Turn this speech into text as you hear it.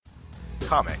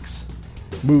Comics.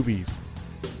 Movies.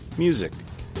 Music.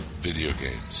 Video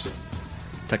games.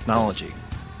 Technology.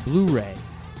 Blu-ray.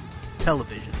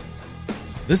 Television.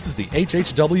 This is the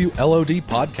HHW LOD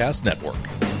Podcast Network.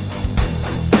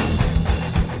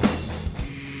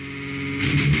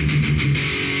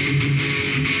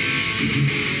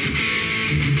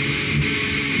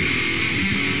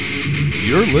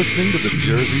 You're listening to the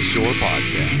Jersey Shore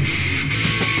Podcast.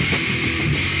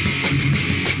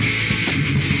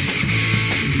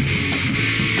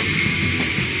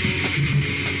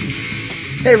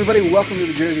 Hey everybody, welcome to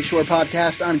the Jersey Shore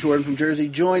Podcast. I'm Jordan from Jersey,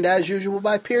 joined as usual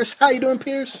by Pierce. How you doing,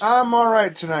 Pierce? I'm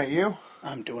alright tonight, you?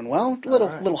 I'm doing well. A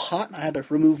little hot. I had to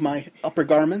remove my upper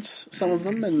garments, some of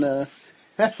them, and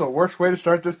That's the worst way to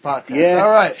start this podcast. Yeah.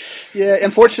 Alright. yeah.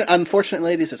 Unfortunate,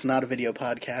 ladies, it's not a video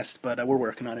podcast, but we're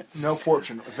working on it. No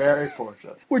fortunate. Very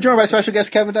fortunate. We're joined by special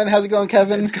guest Kevin Dunn. How's it going,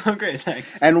 Kevin? It's going great,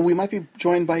 thanks. And we might be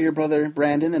joined by your brother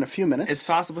Brandon in a few minutes. It's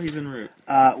possible he's en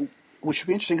route. Which should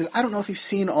be interesting because I don't know if he's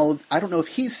seen all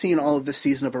of this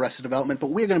season of Arrested Development,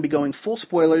 but we're going to be going full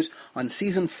spoilers on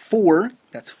season 4.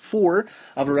 That's 4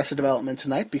 of Arrested Development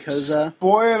tonight because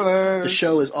Spoilers! the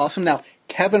show is awesome. Now,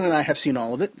 Kevin and I have seen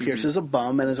all of it. Pierce is a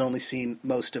bum and has only seen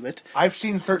most of it. I've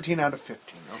seen 13 out of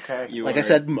 15, okay? Like I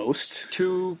said, most.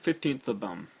 2/15 a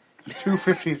bum.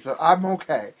 2/15. I'm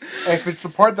okay. If it's the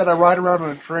part that I ride around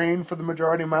on a train for the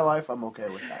majority of my life, I'm okay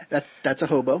with that. That's a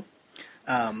hobo.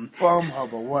 Bum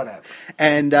hobo, whatever.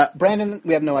 And Brandon,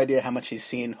 we have no idea how much he's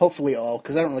seen. Hopefully all,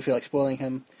 because I don't really feel like spoiling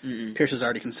him. Pierce has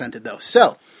already consented, though.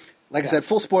 So, like I said,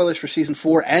 full spoilers for Season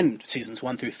 4 and Seasons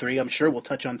 1 through 3. I'm sure we'll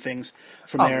touch on things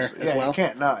from there as well. You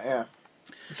can't not, yeah.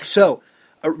 So,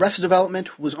 Arrested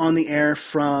Development was on the air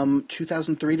from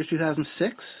 2003 to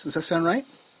 2006. Does that sound right?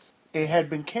 It had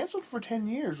been canceled for 10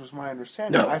 years, was my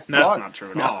understanding. No, I That's thought, not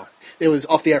true at all. It was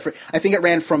off the air for, I think it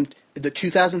ran from the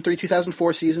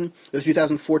 2003-2004 season, the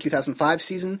 2004-2005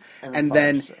 season, and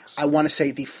then I want to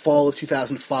say the fall of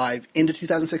 2005 into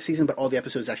 2006 season, but all the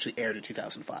episodes actually aired in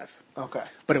 2005. Okay.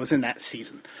 But it was in that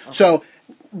season. Okay. So,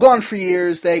 gone for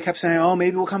years, they kept saying, oh,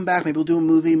 maybe we'll come back, maybe we'll do a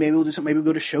movie, maybe we'll do something, maybe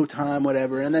we'll go to Showtime,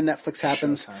 whatever, and then Netflix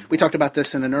happens. Showtime. We talked about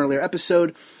this in an earlier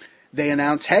episode. They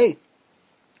announced, hey,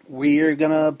 we're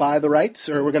going to buy the rights,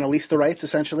 or we're going to lease the rights,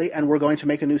 essentially, and we're going to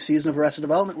make a new season of Arrested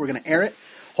Development. We're going to air it.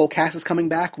 Whole cast is coming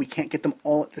back. We can't get them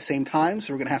all at the same time,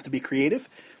 so we're going to have to be creative.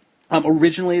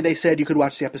 Originally, they said you could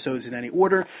watch the episodes in any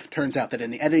order. Turns out that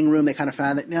in the editing room, they kind of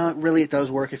found that, no, it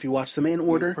does work if you watch them in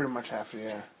order. You pretty much have to,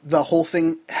 yeah. The whole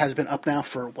thing has been up now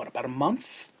for, about a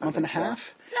month and a half?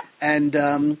 So. Yeah.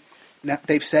 And now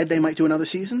they've said they might do another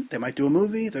season. They might do a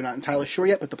movie. They're not entirely sure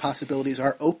yet, but the possibilities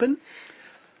are open.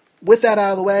 With that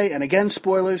out of the way, and again,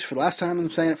 spoilers, for the last time I'm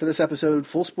saying it for this episode,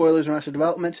 full spoilers on Arrested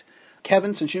Development.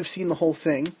 Kevin, since you've seen the whole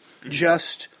thing,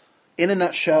 just in a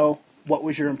nutshell, what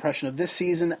was your impression of this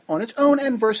season on its own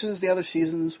and versus the other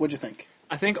seasons? What'd you think?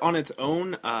 I think on its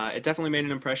own, it definitely made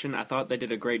an impression. I thought they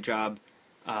did a great job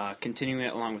continuing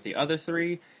it along with the other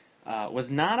 3. Was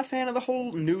not a fan of the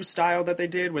whole new style that they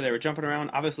did, where they were jumping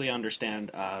around. Obviously, I understand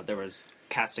there was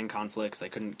casting conflicts. They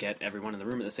couldn't get everyone in the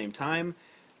room at the same time.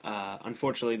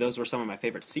 Unfortunately, those were some of my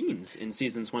favorite scenes in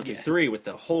seasons 1 through 3, with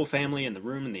the whole family in the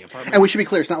room in the apartment. And we should be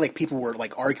clear, it's not like people were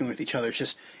arguing with each other. It's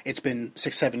just, it's been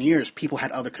 6-7 years. People had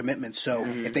other commitments. So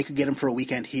if they could get them for a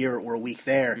weekend here or a week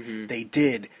there, they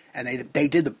did. And they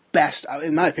did the best,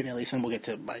 in my opinion at least, and we'll get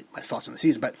to my thoughts on the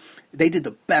season, but they did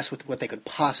the best with what they could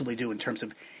possibly do in terms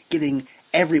of getting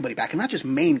everybody back. And not just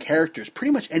main characters,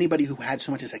 pretty much anybody who had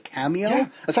so much as a cameo. Yeah.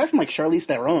 Aside from Charlize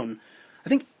Theron, I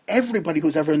think everybody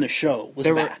who's ever in the show was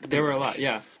back. There were a lot,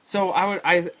 yeah. So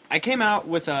I came out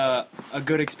with a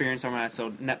good experience on my,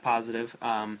 so net positive.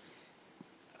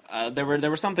 There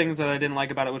were some things that I didn't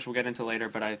like about it, which we'll get into later,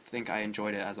 but I think I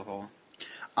enjoyed it as a whole.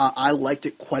 I liked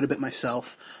it quite a bit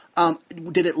myself.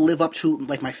 Did it live up to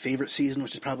my favorite season,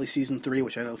 which is probably season 3,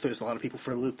 which I know there's a lot of people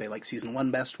for a loop. They like season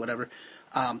 1 best, whatever.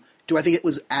 Do I think it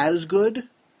was as good?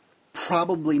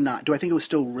 Probably not. Do I think it was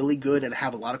still really good and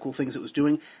have a lot of cool things it was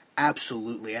doing?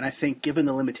 Absolutely. And I think given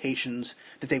the limitations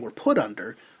that they were put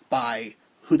under by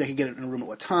who they could get in a room at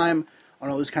what time, on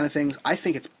all those kind of things, I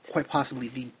think it's quite possibly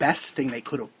the best thing they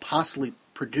could have possibly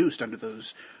produced under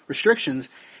those restrictions.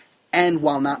 And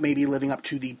while not maybe living up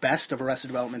to the best of Arrested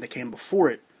Development that came before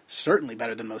it, certainly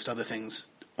better than most other things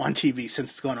on TV since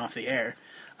it's gone off the air.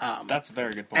 That's a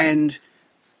very good point. And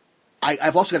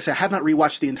I've also got to say, I have not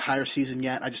rewatched the entire season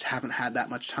yet. I just haven't had that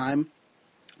much time.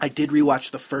 I did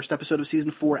rewatch the first episode of season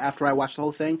 4 after I watched the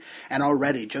whole thing, and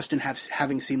already, just in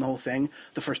having seen the whole thing,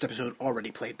 the first episode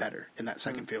already played better in that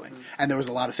second viewing. And there was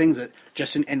a lot of things that,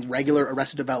 just in regular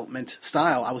Arrested Development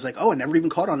style, I was like, oh, I never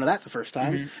even caught on to that the first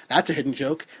time. That's a hidden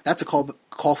joke. That's a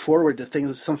call forward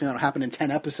to something that'll happen in 10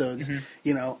 episodes,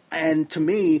 you know. And to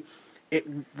me, it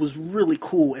was really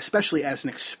cool, especially as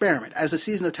an experiment. As a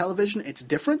season of television, it's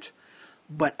different,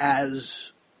 but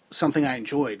as something I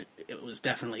enjoyed, it was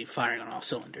definitely firing on all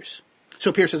cylinders.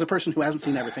 So, Pierce, as a person who hasn't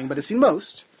seen everything, but has seen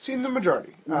most... Seen the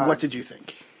majority. What did you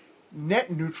think? Net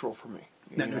neutral for me.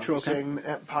 Net neutral, okay. Saying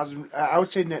net positive, I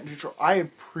would say net neutral. I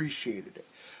appreciated it.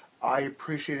 I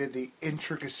appreciated the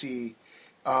intricacy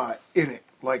in it.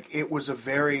 Like, it was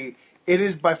it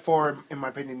is by far, in my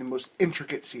opinion, the most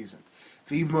intricate season.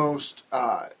 The most,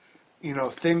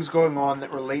 things going on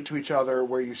that relate to each other,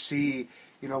 where you see...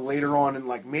 later on in,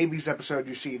 like, Maybe's episode,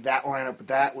 you see that line up with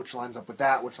that, which lines up with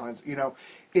that, which lines...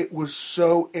 it was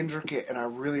so intricate, and I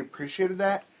really appreciated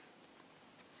that.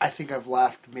 I think I've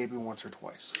laughed maybe once or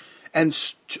twice. And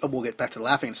we'll get back to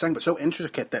laughing in a second, but so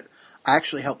intricate that I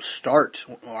actually helped start,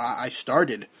 or I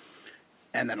started,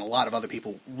 and then a lot of other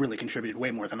people really contributed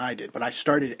way more than I did, but I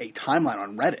started a timeline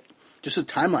on Reddit. Just a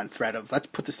timeline thread of, let's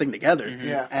put this thing together.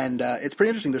 Yeah. And it's pretty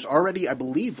interesting. There's already, I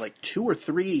believe, like 2 or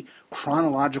 3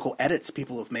 chronological edits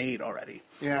people have made already.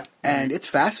 Yeah. And it's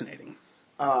fascinating.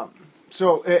 Like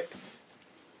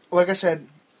I said,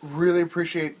 really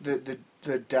appreciate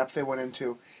the depth they went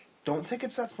into. Don't think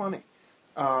it's that funny.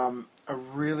 I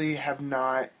really have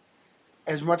not,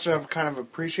 as much as I've kind of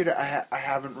appreciated it, I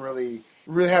haven't really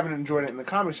haven't enjoyed it in the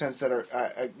comic sense that are,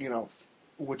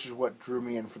 which is what drew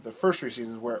me in for the first 3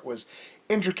 seasons, where it was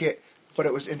intricate, but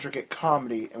it was intricate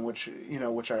comedy, and which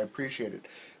I appreciated.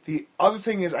 The other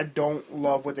thing is, I don't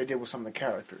love what they did with some of the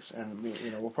characters, and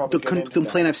we'll probably get into the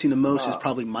complaint I've seen the most is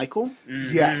probably Michael.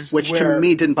 Yes, which to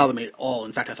me didn't bother me at all.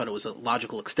 In fact, I thought it was a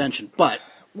logical extension. But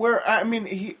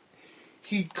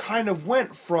he kind of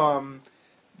went from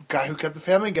guy who kept the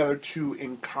family together to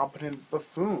incompetent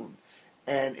buffoon,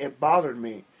 and it bothered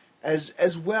me.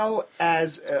 As well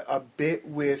as a bit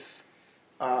with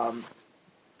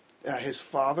his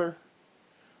father,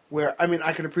 where,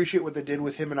 I can appreciate what they did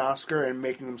with him and Oscar and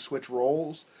making them switch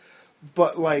roles,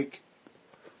 but, like,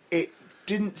 it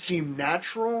didn't seem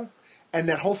natural, and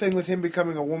that whole thing with him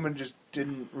becoming a woman just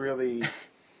didn't really,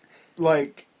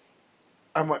 like,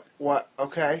 I'm like, what,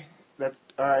 okay, that's,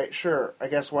 alright, sure, I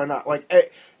guess, why not? Like,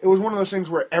 it was one of those things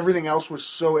where everything else was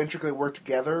so intricately worked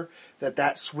together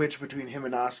that switch between him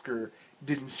and Oscar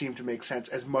didn't seem to make sense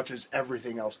as much as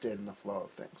everything else did in the flow of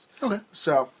things. Okay.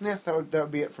 So, yeah, that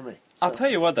would be it for me. I'll tell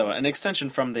you what, though, an extension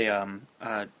from the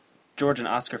George and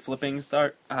Oscar flipping,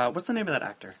 what's the name of that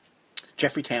actor?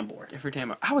 Jeffrey Tambor. Jeffrey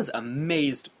Tambor. I was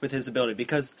amazed with his ability,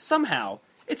 because somehow,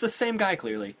 it's the same guy,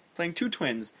 clearly, playing 2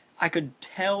 twins. I could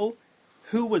tell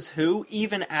who was who,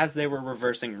 even as they were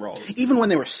reversing roles. Even when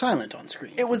they were silent on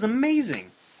screen. It was amazing.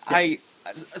 Yeah.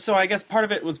 So I guess part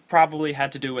of it was probably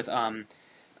had to do with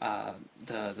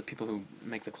the people who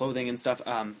make the clothing and stuff.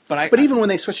 But even when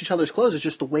they switch each other's clothes, it's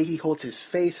just the way he holds his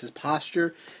face, his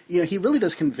posture. He really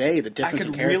does convey the difference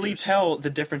in characters. I could really tell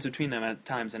the difference between them at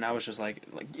times, and I was just like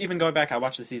even going back, I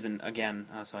watched the season again,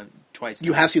 twice.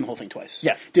 You have seen the whole thing twice?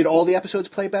 Yes. Did all the episodes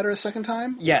play better a second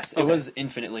time? Yes, okay. It was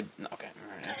infinitely... Okay,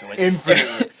 all right, I have to wait.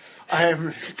 Infinitely. I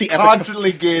am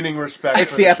constantly gaining respect.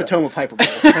 It's the epitome of hyperbole.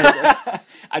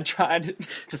 I tried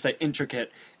to say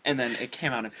intricate, and then it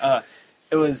came out of...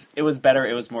 It was better,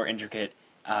 it was more intricate.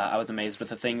 I was amazed with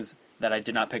the things that I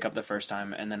did not pick up the first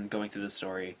time, and then going through the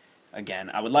story again.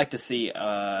 I would like to see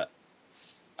a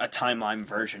timeline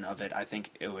version of it. I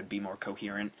think it would be more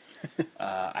coherent.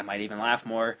 I might even laugh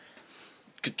more,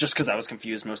 just because I was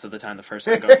confused most of the time the first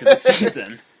time going through the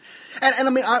season.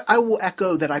 And I will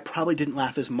echo that I probably didn't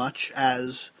laugh as much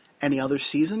as any other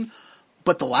season,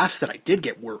 but the laughs that I did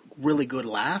get were really good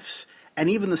laughs. And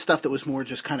even the stuff that was more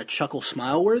just kind of chuckle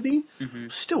smile worthy,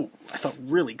 still I thought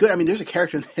really good. There's a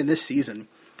character in this season,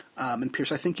 and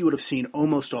Pierce, I think you would have seen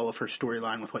almost all of her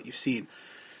storyline with what you've seen.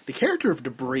 The character of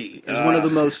Debris is one of the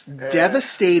most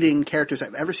devastating characters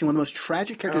I've ever seen, one of the most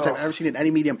tragic characters I've ever seen in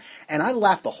any medium, and I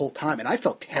laughed the whole time, and I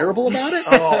felt terrible about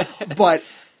it, but...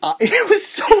 it was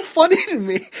so funny to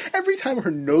me. Every time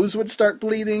her nose would start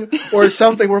bleeding or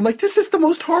something, where I'm like, this is the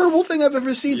most horrible thing I've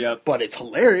ever seen. Yep. But it's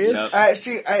hilarious.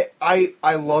 Yep.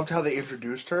 I loved how they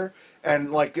introduced her.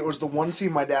 And, it was the one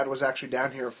scene my dad was actually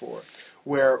down here for.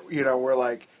 Where, we're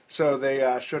like, So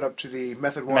they showed up to the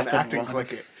Method 1 Method acting 1.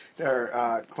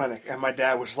 clinic, and my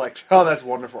dad was like, "Oh, that's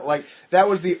wonderful!" Like that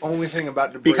was the only thing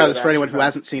about Debris. Because that for anyone actually who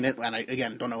hasn't seen it, and I,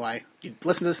 again, don't know why you'd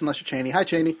listen to this unless you're Cheney. Hi,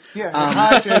 Cheney. yeah,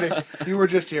 hi, Jenny. You were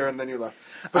just here and then you left.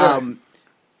 But,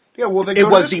 yeah, well, they It go to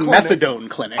was this the clinic. methadone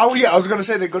clinic. Oh yeah, I was going to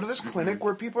say they go to this clinic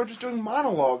where people are just doing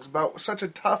monologues about such a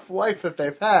tough life that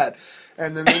they've had,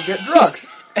 and then they get drugged.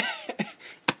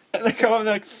 And they go and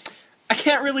they're like, I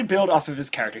can't really build off of his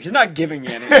character. He's not giving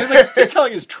me anything. He's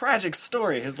telling his tragic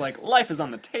story. His life is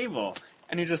on the table,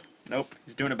 and he just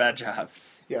he's doing a bad job.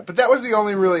 Yeah, but that was the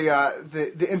only really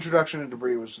the introduction of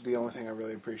Debris was the only thing I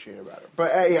really appreciated about it.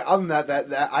 But yeah, other than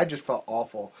that I just felt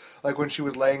awful. Like when she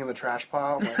was laying in the trash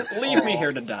pile. I'm like, Leave me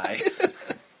here to die.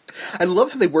 I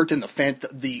love how they worked in the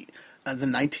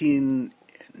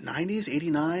 1990s,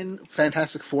 89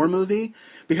 Fantastic Four movie,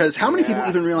 because how many people Yeah.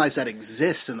 even realize that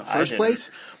exists in the I first didn't. place?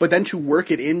 But then to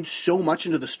work it in so much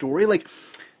into the story, like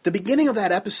the beginning of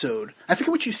that episode, I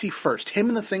forget what you see first, him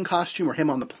in the Thing costume or him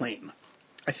on the plane.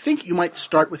 I think you might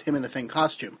start with him in the Thing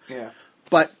costume. yeah.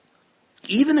 But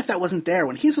even if that wasn't there,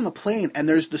 when he's on the plane and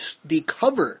there's the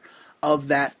cover of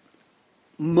that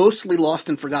mostly lost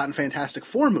and forgotten Fantastic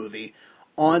Four movie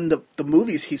on the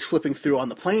movies he's flipping through on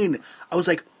the plane, I was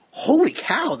like, holy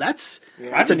cow, that's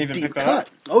I a didn't even deep pick that cut. up.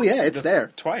 Oh yeah, it's This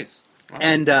there. twice. Wow.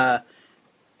 And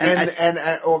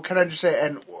Well, can I just say,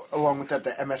 and along with that,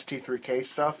 the MST3K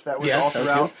stuff that was Yeah, all that was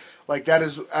throughout. good. Like that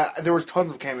is, there was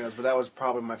tons of cameos, but that was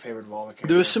probably my favorite of all the cameos.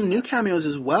 there was some new cameos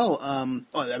as well.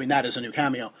 That is a new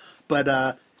cameo.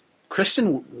 But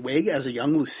Kristen Wiig as a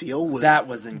young Lucille was That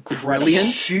was incredible.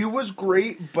 brilliant. She was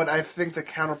great, but I think the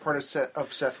counterpart of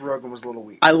Seth Rogen was a little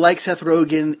weak. I like Seth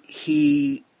Rogen.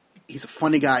 He's a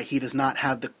funny guy. He does not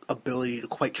have the ability to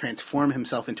quite transform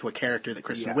himself into a character that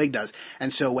Kristen Yeah. Wiig does.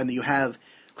 And so when you have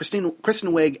Kristen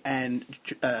Wiig and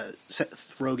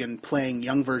Seth Rogen playing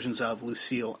young versions of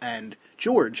Lucille and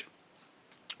George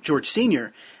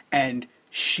Sr., and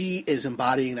she is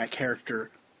embodying that character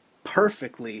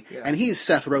perfectly, Yeah. and he's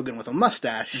Seth Rogen with a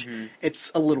mustache,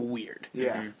 it's a little weird.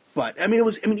 Yeah. But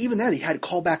even there, they had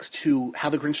callbacks to How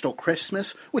the Grinch Stole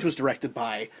Christmas, which was directed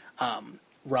by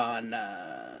Ron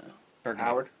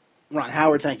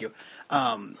Howard, thank you.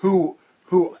 who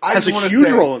I Has just a wanna huge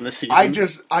say, role in this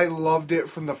season. I loved it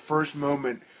from the first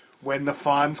moment when the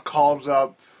Fonz calls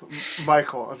up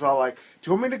Michael. It's all like,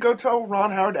 "Do you want me to go tell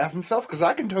Ron Howard to F himself? Because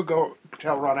I can go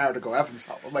tell Ron Howard to go F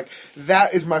himself." I'm like,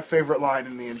 that is my favorite line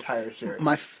in the entire series.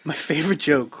 My favorite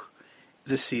joke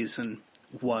this season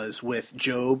was with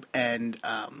Job and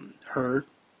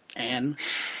Anne,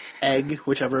 Egg,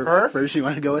 whichever Her? version you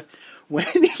want to go with, when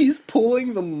he's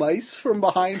pulling the mice from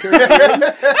behind her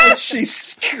ears and she's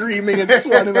screaming and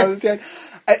swatting out his hand.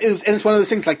 It's one of those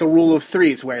things like the rule of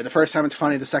threes, where the first time it's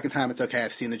funny, the second time it's okay,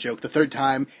 I've seen the joke, the third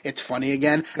time it's funny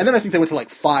again, and then I think they went to like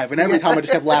 5, and every time I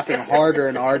just kept laughing harder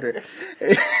and harder.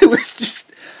 It was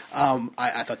just,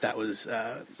 I thought that was,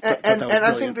 and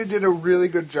I think they did a really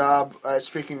good job.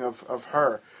 Speaking of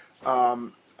her,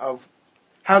 of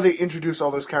how they introduced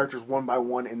all those characters one by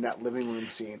one in that living room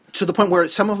scene. to the point where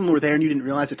some of them were there and you didn't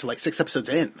realize it till like 6 episodes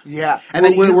in. Yeah, And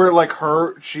then where like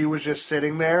she was just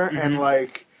sitting there and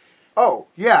like, oh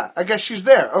yeah, I guess she's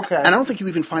there. Okay, And I don't think you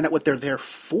even find out what they're there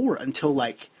for until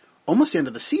like almost the end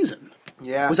of the season.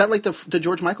 yeah, Was that like the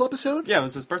George Michael episode? Yeah, it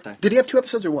was his birthday. Did he have 2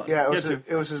 episodes or one? yeah, it was Yeah,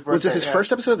 it was his birthday. Was it his yeah.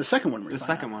 first episode or the second one? The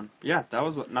second one. Yeah, that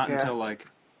was not Yeah. until like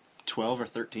 12 or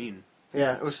 13.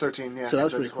 Yeah, it was 13. Yeah, So that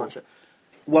was I pretty just cool. watched it.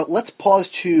 Well, let's pause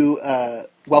to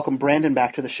welcome Brandon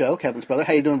back to the show, Kevin's brother.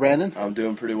 How you doing, Brandon? I'm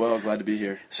doing pretty well. Glad to be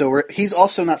here. So he's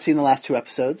also not seen the last 2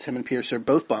 episodes. Him and Pierce are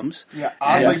both bums. Yeah,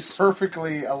 oddly Yes.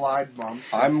 perfectly allied mom.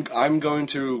 I'm going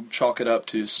to chalk it up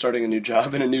to starting a new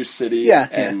job in a new city. Yeah,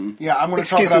 and Yeah, I'm going to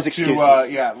talk it up Excuses.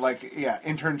 to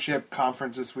internship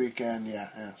conference this weekend. Yeah.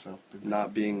 So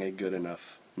not being a good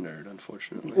enough nerd,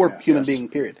 unfortunately. Or Yes. human Yes. being,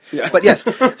 period. Yeah. But yes,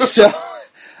 so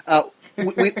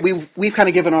we've kind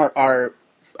of given our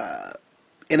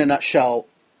in a nutshell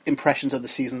impressions of the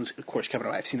seasons. Of course, Kevin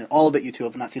and I have seen all of it. You two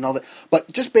have not seen all of it.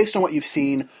 But just based on what you've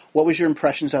seen, what was your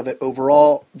impressions of it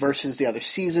overall versus the other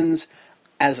seasons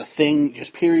as a thing,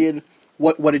 just period?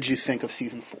 What did you think of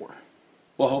season 4?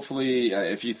 Well, hopefully,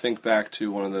 if you think back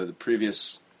to one of the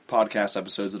previous podcast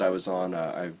episodes that I was on,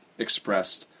 I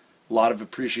expressed a lot of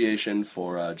appreciation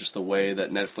for just the way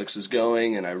that Netflix is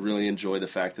going, and I really enjoy the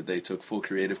fact that they took full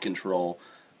creative control.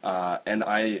 And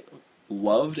I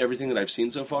loved everything that I've seen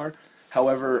so far.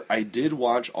 However, I did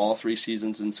watch all 3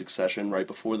 seasons in succession right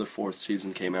before the 4th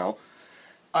season came out.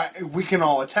 we can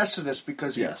all attest to this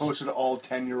because he Yes. posted all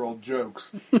 10-year-old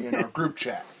jokes in our group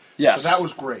chat. Yes. So that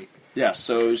was great. Yeah,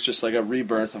 so it was just like a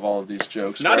rebirth of all of these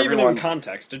jokes. Not for even everyone. in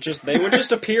context. They would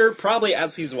just appear probably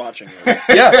as he's watching them.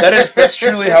 Yeah, that's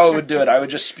truly how it would do it. I would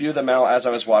just spew them out as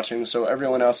I was watching, so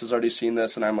everyone else has already seen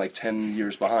this, and I'm like 10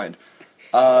 years behind.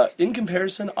 In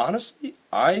comparison, honestly,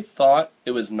 I thought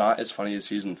it was not as funny as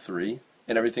Season 3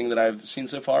 and everything that I've seen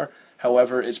so far.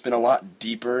 However, it's been a lot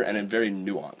deeper and very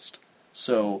nuanced.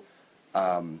 So,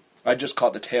 I just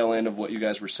caught the tail end of what you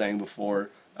guys were saying before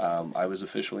I was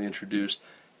officially introduced.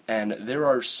 And there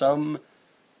are some,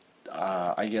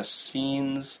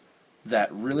 scenes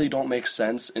that really don't make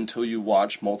sense until you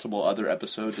watch multiple other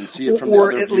episodes and see it from the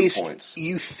or other at least viewpoints.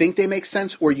 you think they make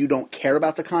sense, or you don't care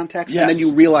about the context, Yes. and then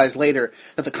you realize later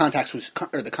that the context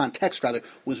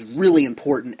was really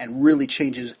important and really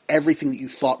changes everything that you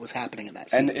thought was happening in that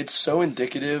scene. And it's so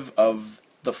indicative of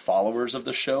the followers of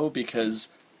the show because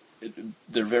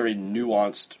they're very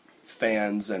nuanced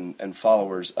fans and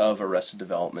followers of Arrested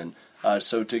Development.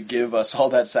 So to give us all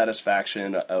that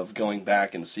satisfaction of going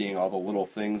back and seeing all the little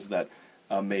things that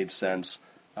made sense,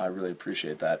 I really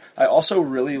appreciate that. I also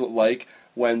really like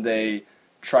when they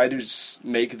try to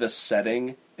make the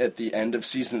setting at the end of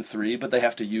Season 3, but they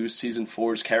have to use Season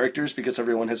 4's characters because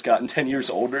everyone has gotten 10 years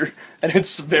older, and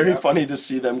it's very funny to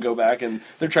see them go back, and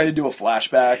they're trying to do a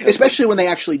flashback. Especially when they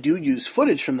actually do use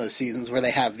footage from those seasons where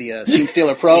they have the Scene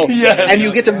Stealer Pro, Yes. and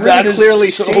you get to That really is clearly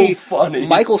so see funny.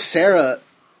 Michael Cera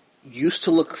used to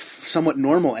look somewhat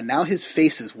normal, and now his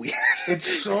face is weird. It's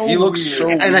so He looks weird. so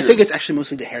And I weird. think it's actually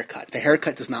mostly the haircut. The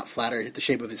haircut does not flatter the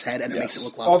shape of his head, and it makes it Yes.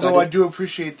 look lopsided. Although I do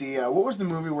appreciate the what was the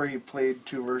movie where he played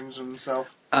two versions of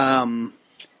himself?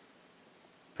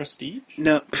 Prestige?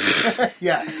 No,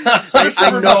 Yes,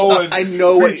 I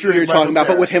know what featuring you're talking Michael about, but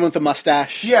Cera. with him with the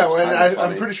mustache. Yeah, That's well, kinda and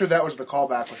funny. I'm pretty sure that was the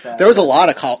callback with that. There was a lot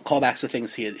of callbacks to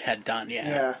things he had done.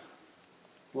 Yeah,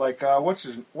 like what's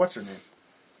her name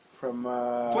from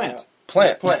Plant.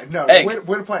 Plant. No, Egg.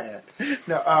 where the plant at?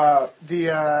 No,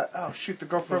 the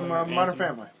girl from Modern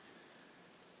Family.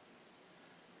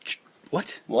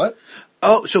 What? What?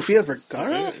 Oh, Sofia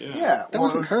Vergara? Yeah, That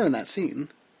wasn't her in that scene.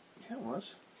 Yeah, it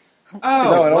was. No,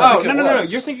 I don't think it No.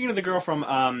 was. You're thinking of the girl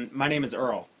from My Name is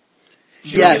Earl.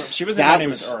 Yes, she was in that My Name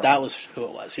was is Earl. that was who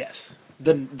it was. Yes,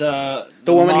 The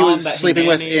woman he mom was that sleeping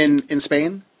with nannied, in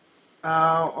Spain.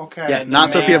 Oh, okay. Yeah,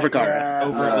 not Sofia man, Vergara. Yeah,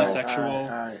 overtly all right, sexual. All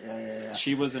right, yeah.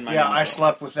 She was in My Yeah, Name is I Earl.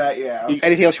 slept with that. Yeah. Okay.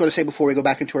 Anything else you want to say before we go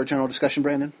back into our general discussion,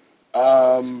 Brandon?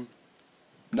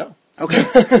 No. Okay.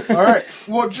 All right.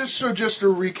 Well, just to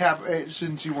recap,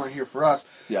 since you weren't here for us,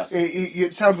 Yeah.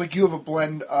 it sounds like you have a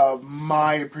blend of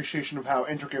my appreciation of how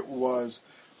intricate it was,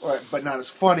 but not as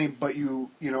funny. But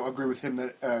you agree with him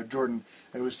that Jordan,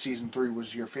 that it was season 3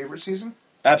 was your favorite season.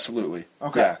 Absolutely.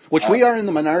 Okay. Yeah. Which we are in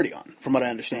the minority on, from what I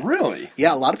understand. Really?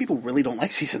 Yeah, a lot of people really don't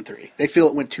like season 3. They feel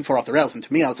it went too far off the rails, and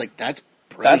to me, I was like, that's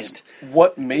brilliant. That's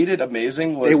what made it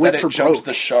amazing was They went that for it jumped broke.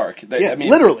 the shark. Yeah,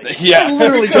 literally. Yeah. They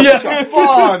literally jumped the shark.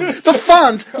 Fonz! The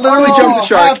Fonz literally jumped the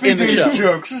shark Happy in the Days show.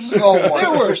 jokes. This is all There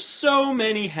wonderful. were so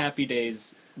many Happy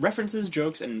Days references,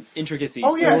 jokes, and intricacies.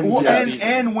 Oh yeah, thrown well, into the and, season.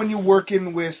 and when you work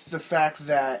in with the fact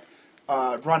that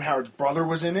Ron Howard's brother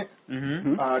was in it,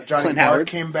 Johnny Clint Bard Howard.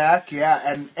 came back, yeah,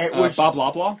 and it was Bob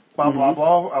Loblaw. Bob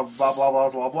Loblaw of Bob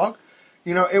Loblaw's Law Blog.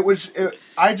 You know,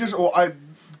 I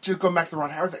just going back to the Ron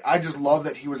Howard thing. I just love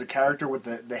that he was a character with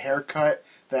the haircut,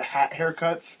 the hat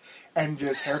haircuts, and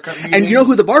just haircut. And you know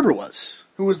who the barber was?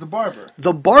 Who was the barber?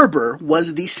 The barber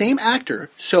was the same actor,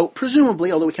 so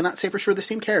presumably, although we cannot say for sure the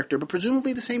same character, but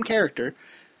presumably the same character,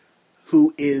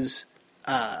 who is,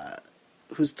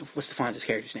 what's the Fonz's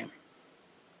character's name?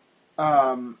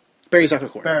 Barry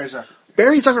Zuckerkorn. Barry Zucker.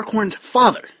 Barry Zuckerkorn's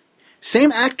father.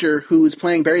 Same actor who was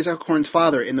playing Barry Zuckerkorn's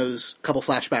father in those couple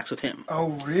flashbacks with him. Oh,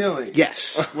 really?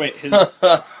 Yes. Wait, his.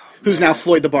 Who's now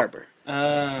Floyd the Barber.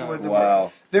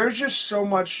 Wow. There's just so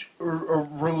much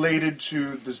related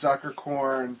to the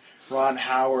Zuckerkorn, Ron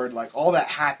Howard, like all that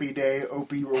Happy Day,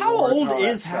 Opie rewards. How old and all that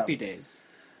is stuff. Happy Days?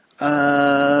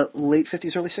 Late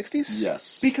 50s, early 60s?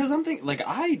 Yes. Because I'm thinking, like,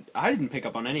 I didn't pick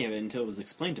up on any of it until it was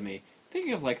explained to me.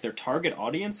 Thinking of, like, their target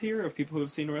audience here of people who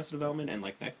have seen Arrested Development and,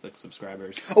 like, Netflix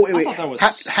subscribers. Oh, wait. I thought that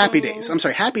was Happy Days. I'm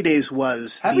sorry, Happy Days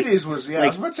was Happy Days was, yeah. I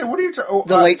was about to say, what are you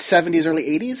the late 70s, early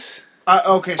 80s?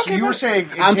 Okay, so you were saying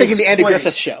it I'm thinking takes the Andy place-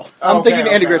 Griffith show. Oh, I'm thinking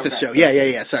the Andy okay, Griffith okay. show.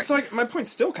 Yeah. Sorry. So, like, my point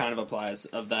still kind of applies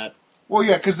of that. Well,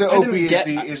 yeah, because the I didn't Opie get-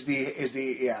 is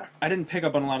the yeah. I didn't pick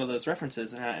up on a lot of those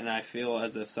references, and I feel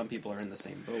as if some people are in the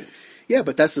same boat. Yeah,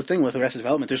 but that's the thing with Arrested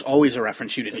Development. There's always a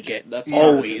reference you didn't get. That's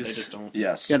always. They just don't.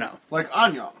 Yes. You know. Like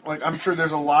Anya. Like I'm sure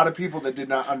there's a lot of people that did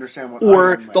not understand what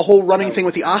Or Anya meant. the whole running thing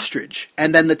with the ostrich.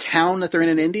 And then the town that they're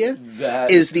in India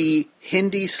That is the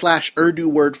Hindi/Urdu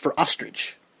word for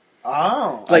ostrich.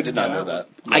 Oh. I did not know that.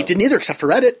 No. I didn't either, except for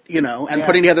Reddit, and Yeah.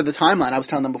 putting together the timeline. I was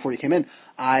telling them before you came in,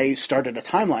 I started a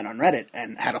timeline on Reddit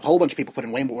and had a whole bunch of people put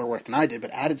in way more work than I did,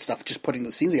 but added stuff just putting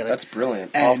the scenes together. That's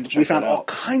brilliant. I'll have And to we check found that all out.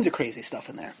 kinds of crazy stuff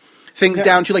in there. Things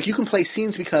down to, like, you can play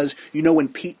scenes because you know when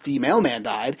Pete the mailman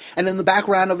died, and then in the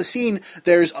background of the scene,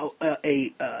 there's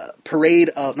a parade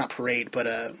of, not parade, but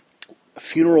a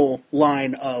funeral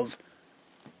line of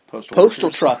postal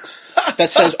workers. trucks that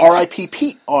says R.I.P.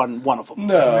 Pete on one of them.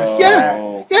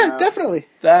 No. Yeah, definitely.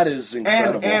 That is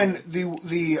incredible. And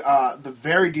the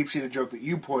very deep-seated joke that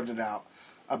you pointed out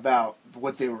about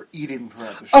what they were eating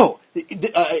throughout the show. Oh,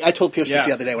 I told Pierce this Yeah.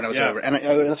 the other day when I was Yeah. over, and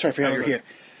that's right, I forgot you were was here.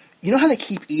 You know how they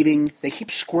keep eating, they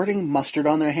keep squirting mustard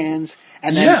on their hands,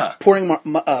 and then pouring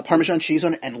Parmesan cheese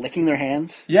on it and licking their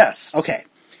hands? Yes. Okay.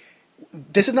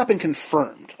 This has not been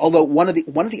confirmed, although one of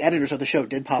the editors of the show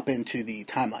did pop into the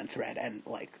timeline thread and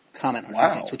comment on a few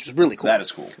Wow. things, which is really cool. That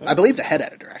is cool. I believe the head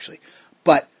editor, actually.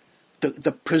 But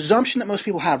the presumption that most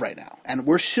people have right now, and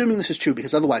we're assuming this is true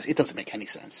because otherwise it doesn't make any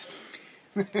sense,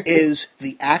 is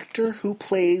the actor who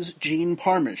plays Gene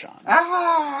Parmesan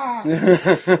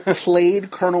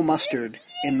played Colonel Mustard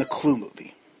in the Clue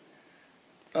movie.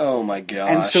 Oh my gosh.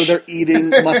 And so they're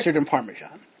eating mustard and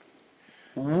Parmesan.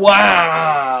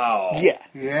 Wow. Yeah.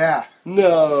 Yeah.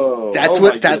 No. That's Oh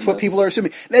my that's what goodness. people are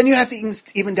assuming. Then you have things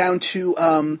even down to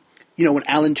when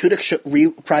Alan Tudyk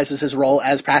reprises his role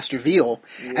as Pastor Veal,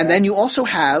 and then you also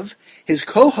have his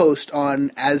co-host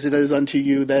on As It Is Unto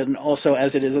You, then also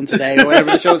As It Is Unto They, or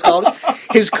whatever the show is called.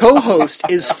 His co-host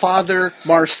is Father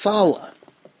Marsala,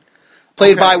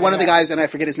 played by one of the guys, and I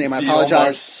forget his name. I Veal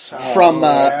apologize.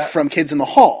 Marsala. From Kids in the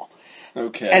Hall.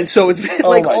 Okay. And so it's been Oh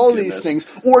like my all goodness. these things,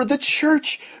 or the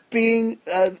church being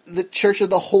the Church of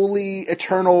the Holy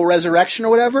Eternal Resurrection or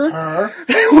whatever,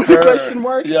 with a question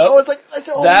mark. Yep. Oh, it's like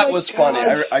oh that my was gosh.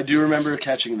 funny. I do remember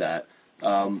catching that.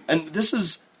 And this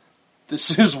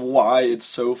is why it's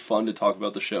so fun to talk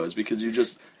about the show, is because you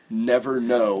just never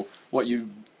know what you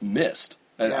missed.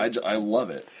 And I love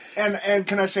it. And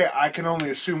can I say, I can only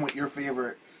assume what your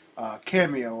favorite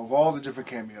cameo of all the different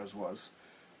cameos was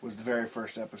the very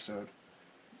first episode.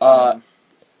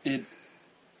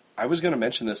 I was going to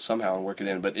mention this somehow and work it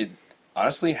in, but it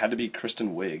honestly had to be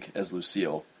Kristen Wiig as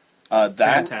Lucille.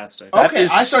 Fantastic. That Okay,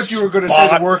 is I thought you were going to say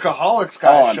the spot Workaholics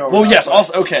guy on. showing Well, up. yes.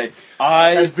 Also, okay.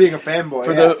 As being a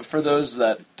fanboy, For those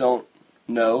that don't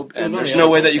know, and was on there's the no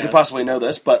other way that you could podcast. possibly know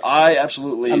this, but I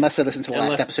absolutely. Unless I listened to the last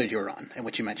Unless- episode you were on, in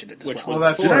which you mentioned it as Which well. was Well,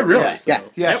 that's- four, Did I really? so- Yeah.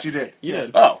 Yes, you did. You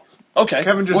did. Oh, okay.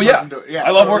 Kevin just well, yeah. listened to it. Yeah,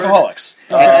 I love so we're- Workaholics.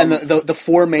 And the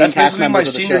four main That's cast basically my members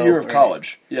of the senior show year of were-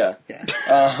 college. Yeah. Yeah.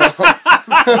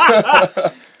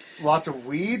 Lots of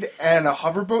weed and a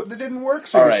hoverboat that didn't work,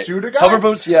 so All you right. sued a guy?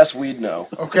 Hoverboats, yes. Weed, no.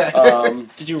 Okay.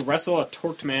 Did you wrestle a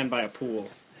torqued man by a pool?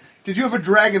 Did you have a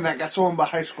dragon that got stolen by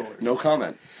high schoolers? No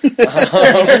comment. Did you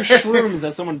shrooms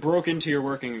that someone broke into your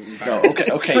working No. environment?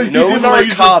 Okay. So you no did not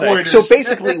use your narcotics. pointers. So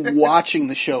basically, watching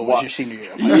the show was your senior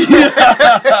year.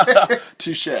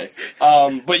 Touche.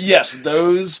 But yes,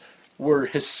 those were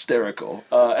hysterical,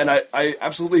 and I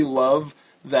absolutely love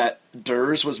that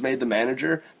Durs was made the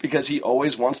manager, because he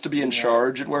always wants to be in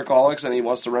charge at Workaholics, and he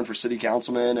wants to run for city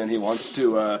councilman, and he wants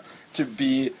to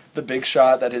be the big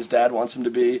shot that his dad wants him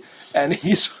to be, and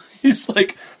he's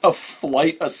like a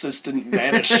flight assistant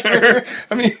manager.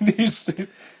 I mean, he's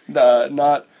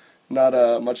not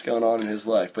much going on in his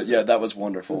life, but yeah, that was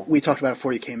wonderful. We talked about it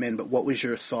before you came in, but what was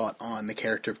your thought on the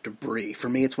character of Debris? For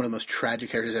me, it's one of the most tragic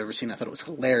characters I've ever seen. I thought it was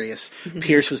hilarious.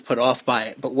 Pierce was put off by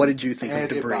it, but what did you think And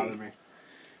of it did Debris? bother me.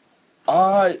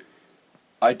 I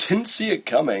didn't see it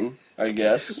coming, I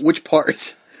guess. Which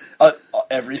part?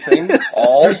 Everything,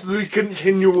 all Just the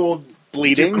continual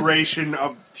Bleeding? degradation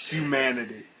of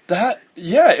humanity. that.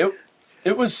 Yeah,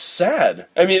 it was sad.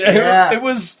 I mean, Yeah. it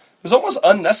was almost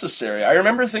unnecessary. I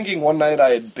remember thinking one night I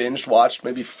had binged watched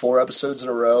maybe 4 episodes in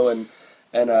a row,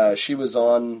 and she was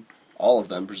on all of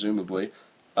them, presumably,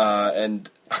 and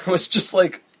I was just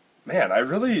like, man, I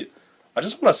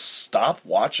just want to stop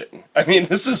watching. I mean,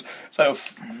 it's a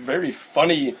very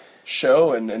funny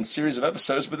show and series of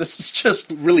episodes, but this is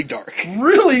just Really dark.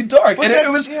 really dark. But And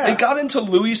that's- yeah. it got into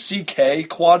Louis C.K.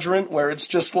 quadrant, where it's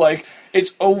just like,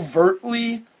 it's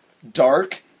overtly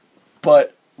dark,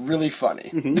 but really funny.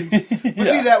 But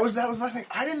see, that was my thing.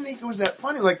 I didn't think it was that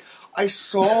funny. Like, I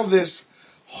saw this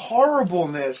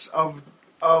horribleness of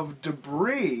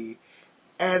Debris,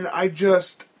 and I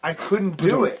couldn't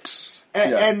do it.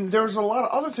 And, Yeah. and there's a lot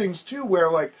of other things too, where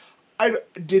like,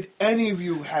 did any of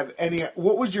you have any?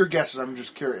 What was your guesses? I'm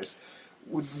just curious.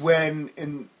 When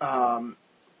in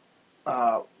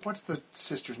what's the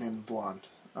sister's name? Blonde,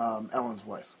 Ellen's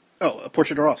wife. Oh,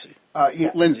 Portia de Rossi.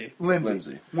 Yeah, Lindsay.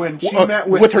 Lindsay. When she met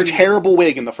with her the- terrible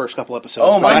wig in the first couple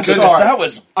episodes. Oh my I'm goodness, sorry. that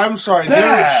was I'm sorry.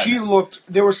 bad.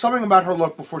 There was something about her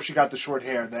look before she got the short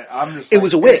hair that I'm just. It like,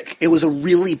 was a wig. It was a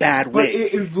really bad But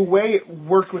wig. the way it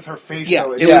worked with her face, Yeah,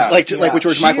 though, it was like yeah. with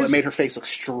George She Michael. is- It made her face look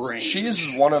strange.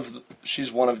 she's one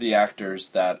of the actors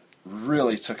that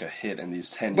really took a hit in these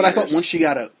 10 But years. I thought once she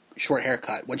got a short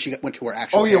haircut, when she went to her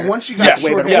actual Oh, yeah, hair, once she got Yes,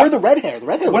 way short better. yeah. Or the red hair. The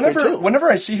red hair looked good, too. Whenever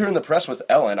I see her in the press with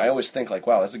Ellen, I always think like,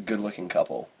 wow, that's a good looking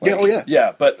couple. Like, Yeah, oh, yeah.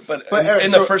 Yeah, but in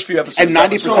so- the first few episodes, And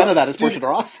 90% of that is Dude, Portia de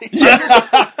Rossi.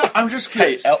 I'm just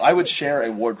Hey, curious. I would share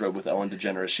a wardrobe with Ellen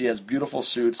DeGeneres. She has beautiful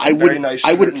suits. I And very wouldn't. nice I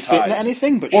shirt wouldn't and fit into ties.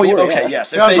 anything, but Well, sure. okay, yeah.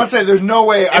 yes. If Yeah, I was they, about to say, there's no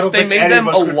way. I if don't they think made any them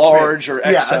of us a could large fit. or Yeah,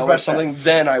 I was XL about or to say. something,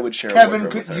 then I would share a Kevin,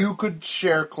 wardrobe with her. you could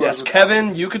share clothes. Yes, with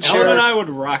Kevin, you could share. Ellen and I would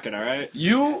rock it, all right?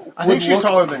 You I think would she's look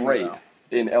taller than you, great though.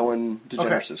 in Ellen Okay.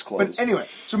 DeGeneres' clothes. But anyway,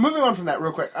 so moving on from that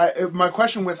real quick, my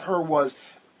question with her was,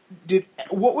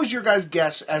 what was your guys'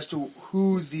 guess as to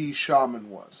who the shaman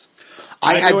was?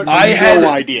 I had knew it no from- I had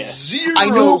idea. zero I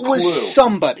knew it was clue.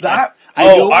 somebody. That-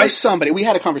 I knew it I- was somebody. We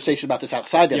had a conversation about this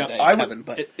outside the other day, I would- Kevin.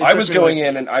 But It I took was me, going like-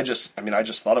 in and I just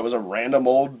thought it was a random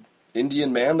old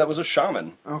Indian man that was a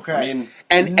shaman. Okay. I mean,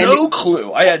 And no it-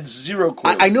 clue. I had zero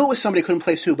clue. I know it was somebody who couldn't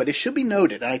place who, but it should be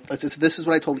noted, and this is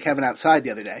what I told Kevin outside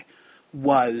the other day,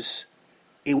 was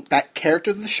that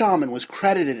character of the shaman was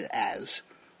credited as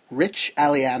Rich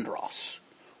Alejandros,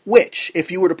 which,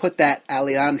 if you were to put that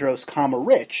Alejandros,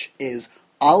 Rich, is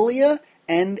Alia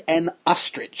and an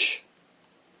ostrich.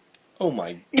 Oh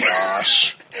my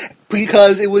gosh.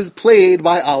 Because it was played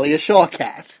by Alia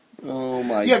Shawkat. Oh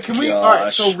my Yeah, can gosh. we? All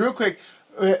right, so real quick,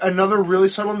 another really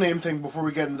subtle name thing before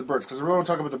we get into the birds, because I really want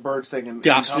to talk about the birds thing and The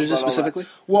and ostriches talk about all that. specifically?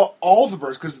 Well, all the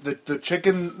birds, because the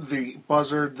chicken, the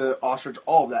buzzard, the ostrich,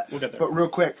 all of that. We'll get there. But real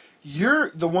quick,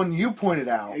 you're the one you pointed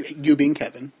out. You being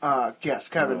Kevin. Yes,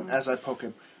 Kevin, as I poke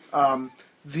him.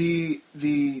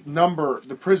 The number,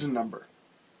 the prison number.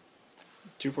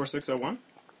 24601?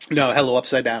 No, hello,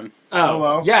 upside down. Oh,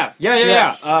 Hello? Yeah.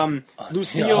 Yes.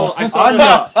 Lucille, I saw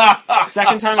this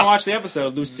second time I watched the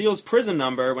episode. Lucille's prison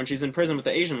number, when she's in prison with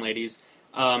the Asian ladies,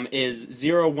 is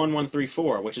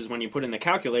 01134, which is when you put in the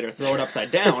calculator, throw it upside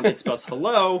down, it spells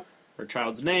hello. Her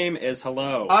child's name is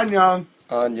hello. Anyang.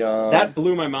 Anya. That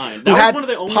blew my mind. Who That was had one of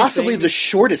the only possibly things- the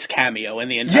shortest cameo in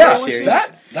the entire Yeah, series.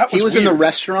 that was he was in the weird.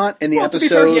 restaurant in the Well, to be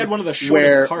episode fair, he had one of the shortest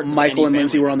where parts of Michael any and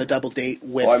Lindsay family. were on the double date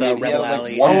with Well, I mean, he Rebel had,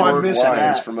 Alley. like, Oh, I one-word missed lines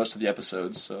that. for most of the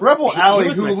episodes. So. Rebel Alley,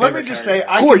 was who, my let me favorite just character.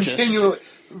 say, I Gorgeous. continually,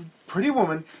 Pretty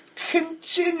Woman,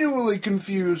 continually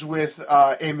confused with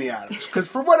Amy Adams. Because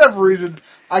for whatever reason,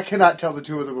 I cannot tell the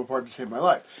two of them apart to save my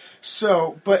life.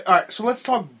 So, but, alright, so let's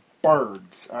talk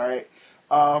birds, alright?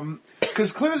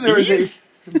 Because clearly there is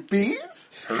Bees? a... Bees?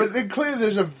 But then clearly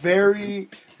there's a very,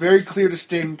 very clear,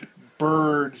 distinct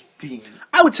bird theme.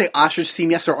 I would say ostrich theme.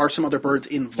 Yes, there are some other birds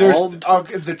There's involved.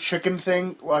 the chicken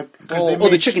thing, like... 'cause Oh, they Oh,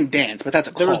 the made- chicken dance, but that's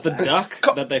a There was the callback.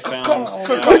 duck that they found.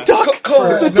 The duck.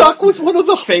 The duck was one of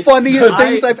the funniest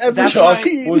things I've ever that's why-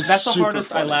 seen. That's the super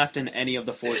hardest I funny. laughed in any of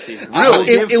the 4 seasons. I will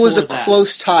give It was for a that.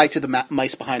 close tie to the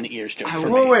mice behind the ears joke. I for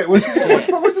was- me. Wait, which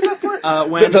part was the duck part?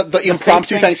 When The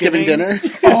impromptu fake Thanksgiving dinner.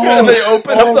 Oh, they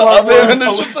open up the my oven word. and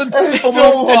there's just a Still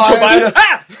And alive.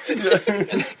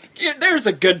 Tobias, yeah, there's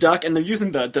a good duck, and they're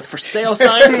using the for sale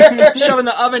signs, shoving in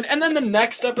the oven, and then the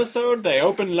next episode they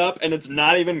open it up and it's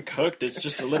not even cooked. It's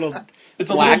just a little. It's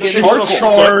a blackened, little little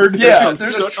charred. soot. Yeah, There's some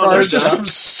there's soot on their there's just duck. some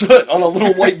soot on a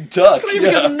little white duck. Because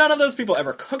Yeah. none of those people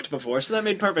ever cooked before, so that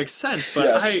made perfect sense. But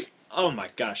Yes. oh my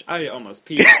gosh, I almost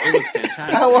peed. It was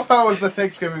fantastic. I love how it was the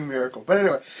Thanksgiving miracle. But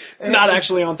anyway. Not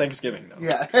actually on Thanksgiving though.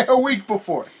 Yeah, a week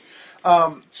before.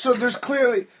 So there's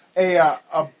clearly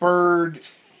a bird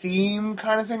theme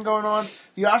kind of thing going on.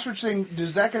 The ostrich thing,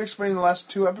 does that get explained in the last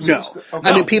 2 episodes? No, Okay.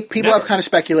 I mean people never. have kind of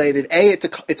speculated. It's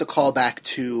a callback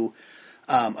to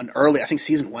an early, I think,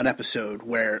 season 1 episode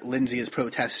where Lindsay is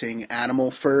protesting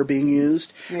animal fur being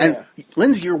used. Yeah. And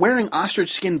Lindsay, you're wearing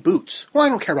ostrich skin boots. Well, I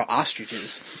don't care about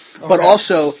ostriches, but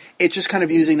also it's just kind of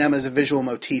using them as a visual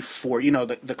motif for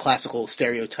the classical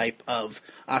stereotype of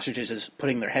ostriches is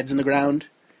putting their heads in the ground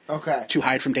Okay. to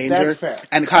hide from danger. That's fair.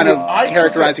 And kind So of I took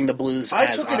characterizing the blues I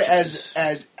as took it ostriches.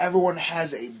 as everyone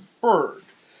has a bird.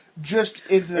 Just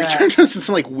in It that. turned into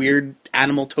some like weird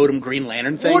animal totem Green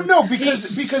Lantern thing. Well, no,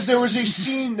 because there was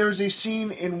a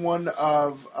scene in one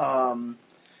of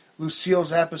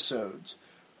Lucille's episodes,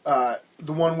 the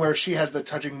one where she has the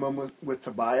touching moment with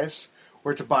Tobias,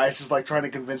 where Tobias is like trying to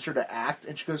convince her to act,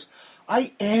 and she goes,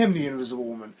 "I am the Invisible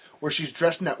Woman," where she's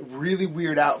dressed in that really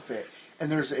weird outfit,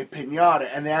 and there's a pinata,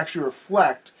 and they actually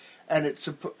reflect, and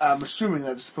I'm assuming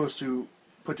that it's supposed to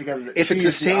put together that If she it's the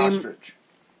is same- ostrich.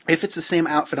 If it's the same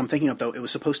outfit I'm thinking of, though, it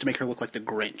was supposed to make her look like the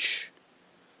Grinch.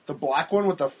 The black one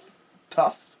with the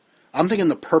tuft? I'm thinking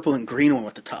the purple and green one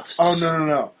with the tufts. Oh,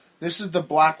 no. This is the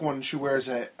black one she wears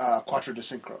at Quattro de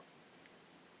Cinco.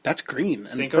 That's green and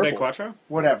Cinco purple. de Quattro?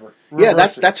 Whatever. Yeah,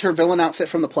 Reverse it. that's her villain outfit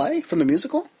from the play, from the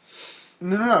musical.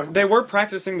 No. They were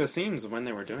practicing the scenes when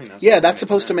they were doing this. Yeah, that's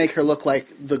supposed to make her look like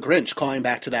the Grinch, calling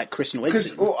back to that Kristen Wiig Because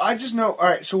scene. well, I just know. All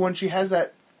right, so when she has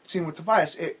that scene with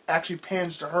Tobias, it actually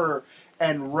pans to her,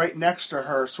 and right next to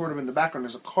her, sort of in the background,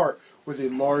 is a cart with a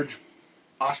large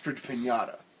ostrich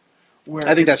pinata. Where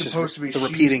I think it's that's just supposed to be the she's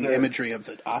repeating the- imagery of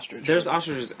the ostrich. There's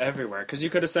ostriches everywhere because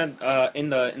you could have said in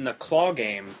the claw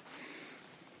game.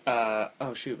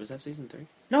 Oh shoot, was that season 3?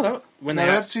 No,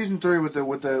 that's season 3 with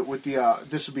the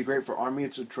this would be great for Army.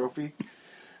 It's a trophy.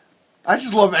 I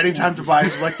just love anytime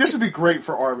Tobias is like, this would be great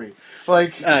for Army.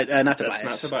 Like, not Tobias.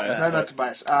 That's not Tobias. not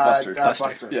Tobias. Buster.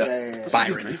 Buster. Yeah. Yeah.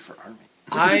 Byron. Great for Army.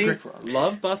 This would be I great for Army.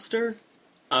 love Buster.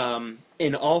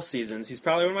 In all seasons, he's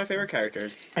probably one of my favorite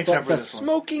characters. Except but for the this one.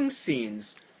 smoking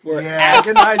scenes were Yeah.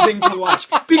 agonizing to watch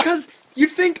because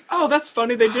you'd think, oh, that's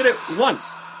funny. They did it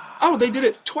once. Oh, they did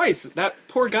it twice. That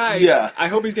poor guy. Yeah. I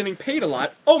hope he's getting paid a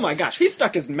lot. Oh my gosh, he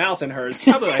stuck his mouth in hers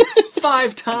probably like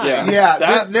 5 times. Yeah,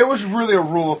 That- there was really a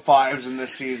rule of 5s in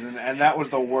this season, and that was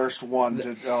the worst one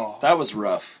to. Oh. That was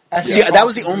rough. See, that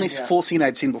was the only Yeah. full scene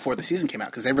I'd seen before the season came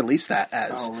out, because they released that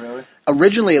as... Oh, really?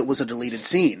 Originally, it was a deleted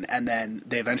scene, and then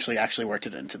they eventually actually worked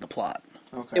it into the plot.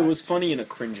 Okay. It was funny in a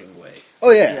cringing way.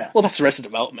 Oh, yeah. Yeah. Well, that's the rest of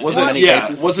development. Was in it? many Yeah.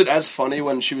 cases. Was it as funny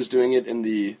when she was doing it in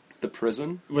the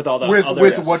prison? With all the with other...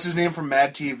 with what's his name from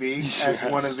Mad TV as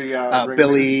one of the ringleaders?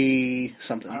 Billy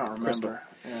something. I don't remember.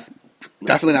 Yeah.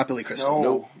 Definitely not Billy Crystal.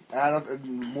 No, I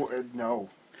don't. No.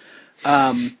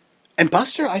 And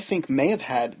Buster, I think, may have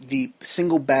had the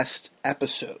single best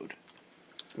episode.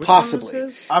 Which possibly. one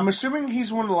was his? I'm assuming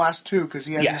he's one of the last 2 because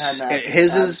he hasn't Yes. had that.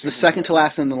 His is the second to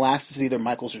last, and the last is either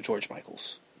Michaels or George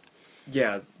Michaels.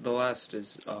 Yeah, the last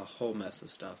is a whole mess of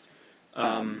stuff.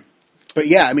 But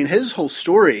yeah, I mean, his whole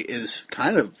story is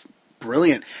kind of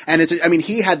brilliant. And it's, I mean,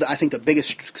 he had, I think, the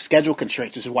biggest schedule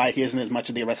constraints, which is why he isn't as much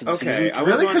of the rest of the Okay, season. I was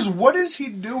Really? on- Because what is he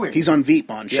doing? He's on Veep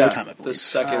on Yeah, Showtime, I believe. the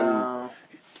second.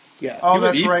 Yeah. Oh,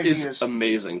 that's Veep right. He is is.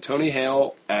 amazing. Tony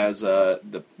Hale as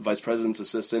the vice president's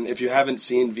assistant. If you haven't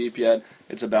seen Veep yet,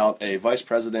 it's about a vice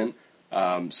president,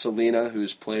 Selena,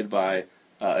 who's played by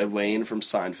Elaine from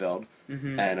Seinfeld.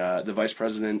 And the vice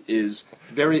president is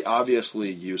very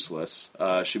obviously useless.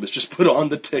 She was just put on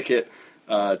the ticket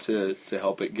to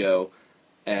help it go.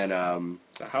 And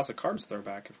It's a House of Cards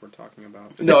throwback if we're talking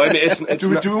about... no, I mean it's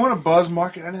do not, we want to buzz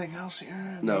market anything else here?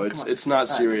 I mean, no, come on. it's not All right.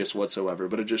 serious whatsoever.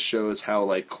 But it just shows how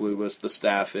like clueless the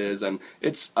staff is, and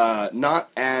it's not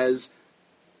as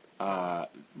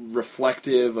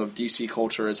reflective of DC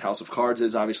culture as House of Cards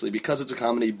is, obviously because it's a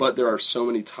comedy. But there are so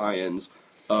many tie-ins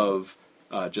of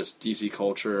just DC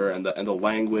culture and the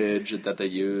language that they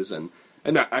use, and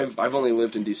I've only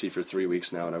lived in DC for 3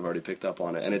 weeks now, and I've already picked up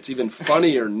on it, and it's even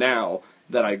funnier now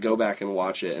that I go back and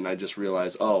watch it, and I just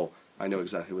realize, oh, I know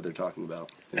exactly what they're talking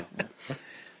about. Yeah.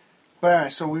 But anyway,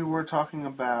 so we were talking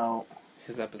about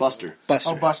His episode. Buster.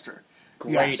 Buster. Buster.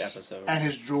 Great Yes. episode. And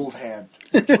his jeweled hand.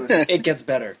 Which was, It gets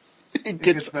better. It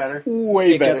gets better.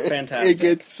 Way It better. gets fantastic. It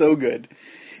gets so good.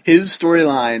 His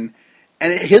storyline,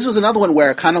 and his was another one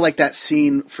where, kind of like that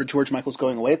scene for George Michael's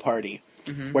going away party,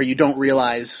 where you don't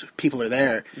realize people are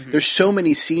there. There's so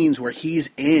many scenes where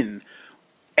he's in,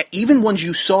 even ones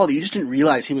you saw that you just didn't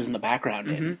realize he was in the background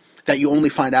in, that you only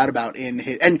find out about in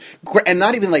his, and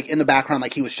not even like in the background,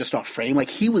 like he was just off frame, like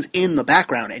he was in the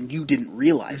background and you didn't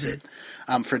realize it,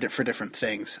 for different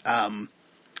things.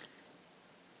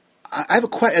 I have a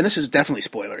question, and this is definitely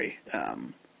spoilery.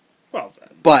 Well,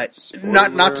 But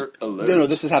not Spoiler alert. no,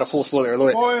 this is not a full spoiler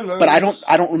alert. Spoilers. But I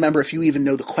don't remember if you even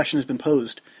know the question has been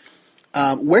posed.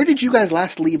 Where did you guys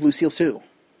last leave Lucille 2?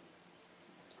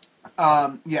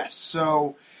 yes,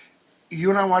 so you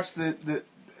and I watched the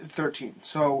 13.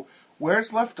 So where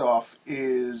it's left off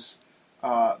is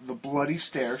the bloody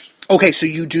stairs. Okay, so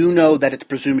you do know that it's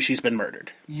presumed she's been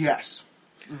murdered. Yes.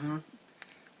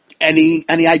 Any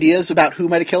ideas about who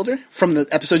might have killed her from the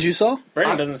episodes you saw?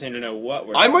 Brandon doesn't seem to know what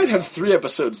we're I talking might have about. 3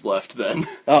 episodes left then.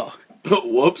 Oh,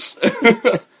 Whoops.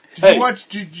 Did Hey. you watch?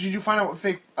 Did you find out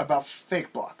about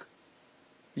Fake Block?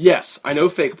 Yes, I know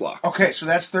Fake Block. Okay, so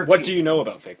that's 13. What do you know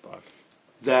about Fake Block?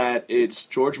 That it's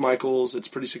George Michaels, it's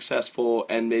pretty successful,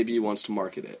 and maybe he wants to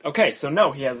market it. Okay, so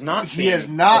no, he has not seen has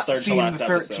not the third seen to last the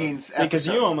episode. 13th See, because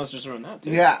you episode. almost just ruined that,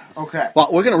 too. Yeah. Okay. well,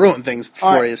 we're gonna ruin things for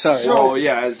All right, you. Sorry. so- Oh,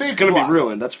 yeah, it's Fake going to Block. be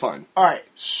ruined. That's fine. All right.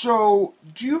 So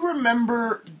do you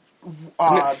remember Isn't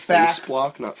it face back.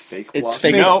 block, not fake It's block?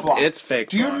 fake. No, block. it's fake.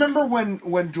 Do you block. remember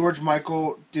when George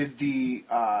Michael did the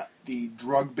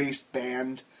drug-based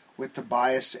band with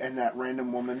Tobias and that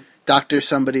random woman? Dr.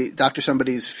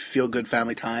 Somebody's Feel Good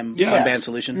Family Time Yes. band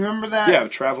solution. You remember that? Yeah,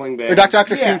 traveling band. Or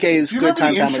Dr. Yeah. Funke's Do you Good remember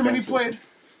Time the Family instrument band he played? solution.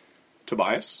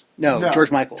 Tobias? No,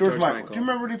 George Michael. George George Michael. Michael. Do you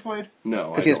remember what he played? No.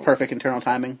 Because he has perfect internal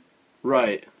timing.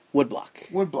 Right. Woodblock.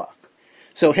 Woodblock.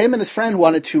 So him and his friend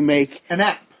wanted to make An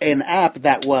app. an app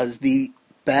that was the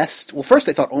best. Well, first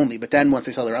they thought only, but then once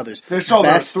they saw their others, They saw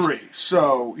there were best 3.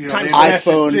 So, you know, Times they invested-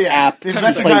 iPhone app They to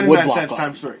invested play 99 Woodblock cents on.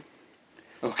 times 3.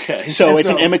 Okay. So And it's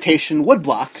an so- imitation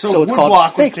Woodblock. So, So it's Woodblock called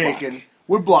was fake taken.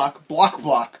 block.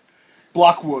 Woodblock,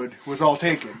 Blockwood was all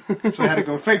taken. So they had to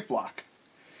go fake block.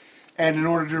 And in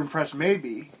order to impress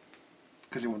Maybe,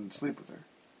 because he wanted to sleep with her.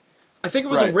 I think it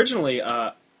was Right. originally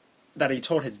that he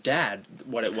told his dad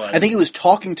what it was. I think he was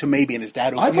talking to Maybe and his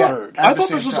dad I overheard. At I the thought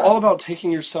same this was time. all about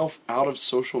taking yourself out of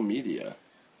social media.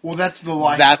 Well, that's the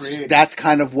lie he That's created. that's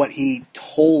kind of what he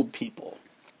told people.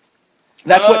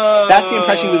 That's the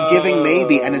impression he was giving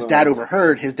Maybe, and his dad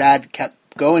overheard. His dad kept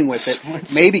going with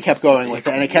it. Maybe kept going with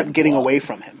it, and it kept getting away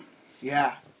from him.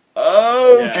 Yeah.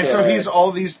 Oh. Yeah. And so he's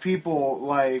all these people,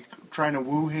 like, trying to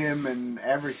woo him and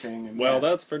everything. And Well, yeah.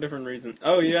 that's for different reasons.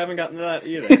 Oh, you haven't gotten to that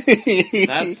either.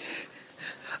 That's.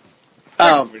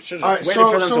 We should have All right, just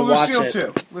waited for them so to watch Lucille it.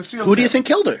 too. Lucille Who do you too. think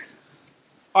killed her?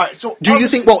 All right, so Do you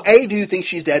obviously- think? Well, A, do you think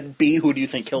she's dead? B, who do you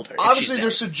think killed her? if she's Obviously, dead?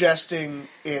 they're suggesting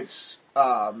it's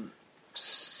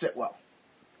Sitwell.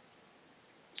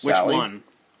 Which Sally? one?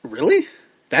 Really?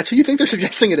 That's who you think they're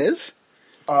suggesting it is?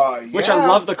 Which I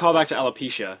love the callback to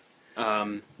alopecia.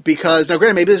 Because now,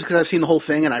 granted, maybe this is because I've seen the whole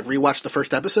thing and I've rewatched the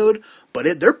first episode,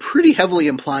 but they're pretty heavily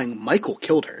implying Michael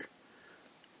killed her.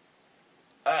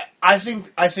 I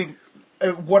think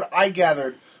what I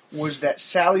gathered was that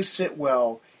Sally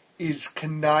Sitwell is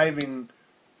conniving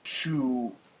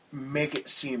to make it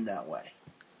seem that way.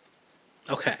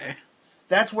 Okay.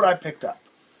 That's what I picked up.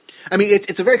 I mean,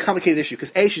 it's a very complicated issue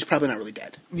because A, she's probably not really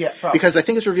dead. Yeah, probably. Because I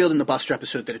think it's revealed in the Buster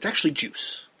episode that it's actually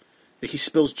juice. That he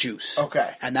spills juice.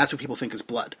 Okay. And that's what people think is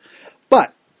blood.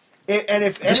 But And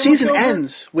if the season kills her-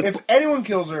 ends with if anyone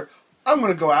kills her, I'm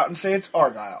going to go out and say it's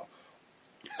Argyle.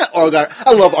 Argyle.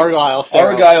 I love Argyle. Still.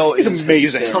 Argyle He's is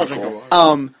amazing. hysterical.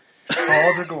 I'll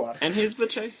drink a water. And he's the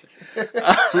chaser.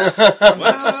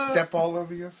 Step all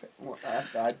over your face. Well,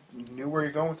 I knew where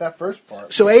you're going with that first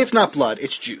part. So A, it's not blood,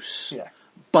 it's juice. Yeah.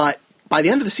 But by the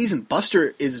end of the season,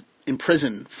 Buster is in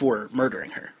prison for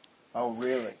murdering her. Oh,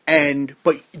 really?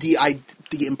 But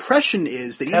the impression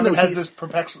is that even Kevin though has he, this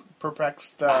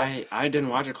perplexed. I didn't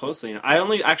watch it closely. I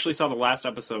only actually saw the last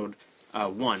episode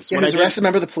once. yeah, When I his did- arrest,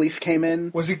 remember the police came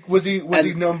in? Was he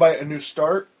And- known by A New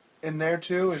Start in there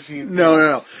too? Is he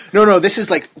No. This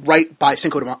is like right by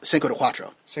Cinco de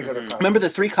Cuatro. Cinco de Mayo? Remember the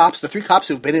three cops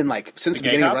who've been in like since the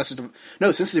gay beginning of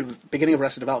cops? since the beginning of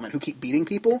Arrested Development, who keep beating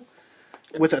people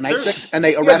with a There's- nightsticks, and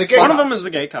they the arrest gay one cops. of them is the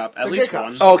gay cop. At The least gay one.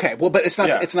 cops. Oh, okay. Well, but it's not.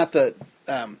 Yeah. It's not the.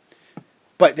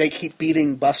 But they keep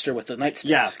beating Buster with the nightsticks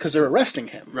Yeah. because they're arresting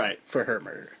him Right. for her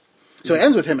murder. So it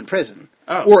ends with him in prison,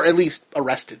 Oh. or at least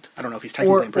arrested. I don't know if he's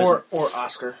technically in prison. or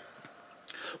Oscar.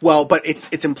 Well, but it's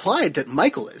implied that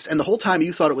Michael is, and the whole time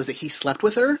you thought it was that he slept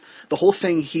with her. The whole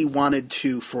thing he wanted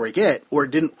to forget or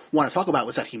didn't want to talk about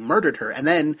was that he murdered her, and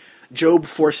then Job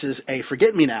forces a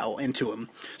forget me now into him.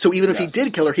 So even if he Yes.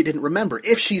 did kill her, he didn't remember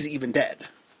if she's even dead.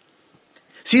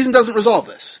 Season doesn't resolve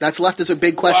this. That's left as a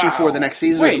big question for the next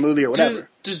season Wait, of the movie or whatever.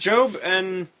 Does Job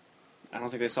and I don't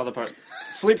think they saw the part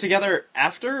sleep together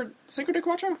after Cinco de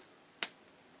Cuatro?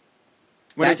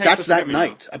 When he takes That's the that forget-me-now.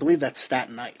 night. I believe that's that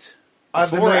night.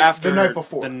 Before or after the night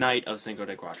before. the night of Cinco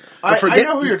de Cuatro. I forget-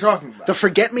 know who you're talking about. The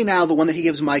forget me now, the one that he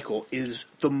gives Michael, is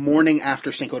the morning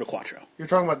after Cinco de Cuatro. You're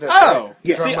talking about this. Oh, right?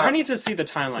 Yeah. See, You're talking I about- need to see the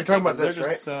timeline. You're talking about because this, they're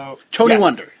just right? So Tony Yes.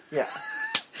 Wonder. Yeah.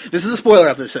 This is a spoiler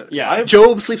episode. Yeah.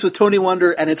 Job sleeps with Tony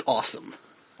Wonder, and it's awesome.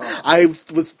 I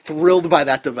was thrilled by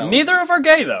that development. Neither of are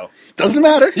gay though. Doesn't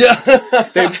matter. Yeah.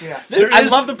 Yeah. I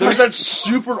love the There's part- that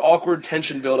super awkward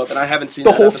tension build up, and I haven't seen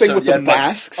The that whole thing episode with the yet, but-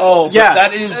 masks. Oh, Yeah,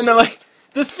 that is. and they're like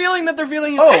this feeling that they're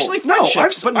feeling is oh, actually friendship. no,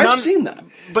 I've, but I've none, seen that.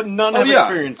 but none Oh have yeah,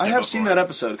 experienced. I it have seen before. that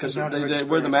episode because None they have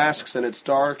wear the experienced masks and it's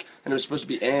dark and it was supposed to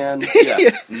be Anne. Yeah,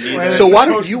 When So it's why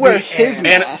don't supposed you to wear be his Anne.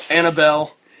 mask?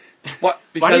 Annabelle. What?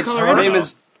 Because Why do you call her her name Annabelle?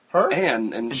 is Her?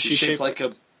 Anne, and she's shaped like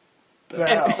a. The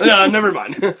hell? No, never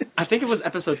mind. I think it was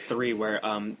episode 3 where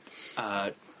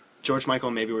George Michael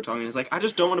and maybe were talking. He's like, I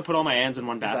just don't want to put all my ants in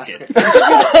one basket.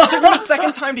 It took me the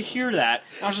second time to hear that.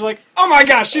 I was just like, oh my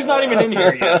gosh, she's not even in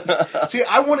here yet. See,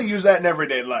 I want to use that in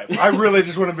everyday life. I really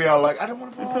just want to be all like, I don't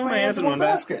want to put all my hands in one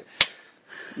basket.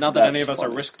 Not that That's any of us are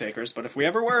funny. risk takers, but if we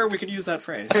ever were, we could use that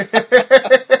phrase.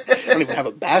 I don't even have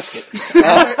a basket.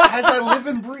 As I live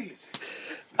and breathe.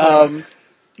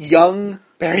 Young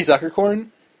Barry Zuckerkorn,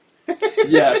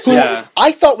 Yes. who Yeah.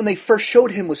 I thought when they first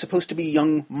showed him was supposed to be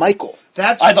young Michael.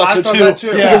 I thought so, too. that too.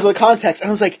 Yeah. Because of the context. And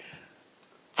I was like,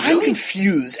 I'm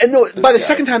confused. And no, by the guy.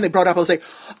 second time they brought it up, I was like,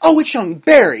 oh, it's young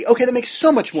Barry. Okay, that makes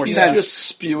so much more He's sense. just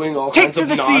spewing all Take kinds to of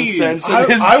the seas. nonsense. I-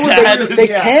 and his I would dad agree- is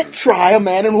They Yeah. can't try a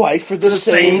man and wife for the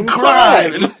same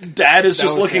crime. And Dad is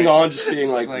just was looking great. on, just being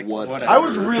like, like, what? whatever. I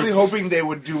was really hoping they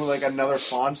would do like another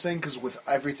Fonz thing because with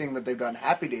everything that they've done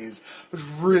Happy Days, I was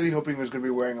really hoping he was going to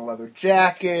be wearing a leather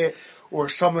jacket or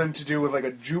something to do with like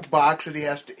a jukebox that he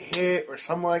has to hit or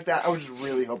something like that. I was just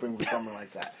really hoping for something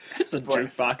like that. It's a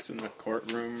But- jukebox in the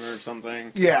courtroom or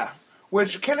something. Yeah.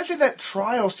 Which, can I say that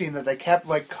trial scene that they kept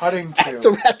like cutting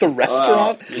to? At the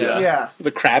restaurant, Yeah. Yeah.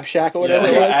 the crab shack or Yeah, whatever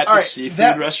they it were was. at the Alright, seafood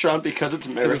that- restaurant because it's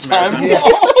it's maritime.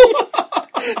 maritime.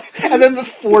 And then the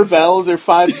 4 bells or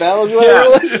 5 bells or whatever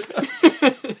it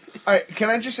was. All right, can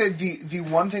I just say the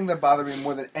one thing that bothered me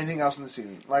more than anything else in the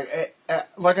season, like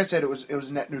I said, it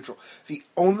was net neutral. The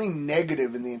only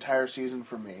negative in the entire season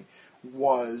for me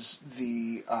was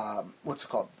the what's it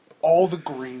called? All the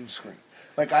green screen.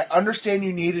 Like I understand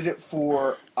you needed it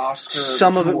for Oscar.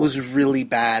 Some of it was really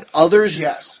bad. Others,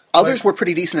 Yes. others Like- were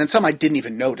pretty decent, and some I didn't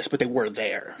even notice, but they were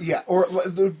there yeah, or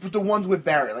the ones with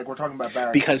Barry, like we're talking about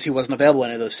Barry. because he wasn't available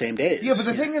any of those same days. Yeah, but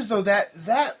the thing is, though, that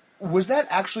was that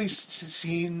actually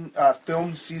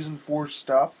filmed season 4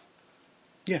 stuff?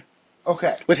 Yeah.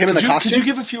 Okay. With him in the Could costume. you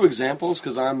give a few examples?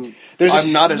 Because I'm There's a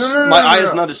I'm not as No, my eye no, is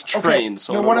no. not as trained. Okay.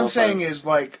 So I no, don't what know I'm if saying is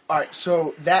like, all right,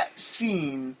 so that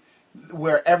scene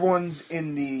where everyone's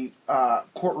in the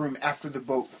courtroom after the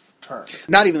boat turned.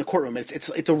 Not even the courtroom.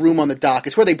 It's a room on the dock.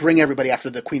 It's where they bring everybody after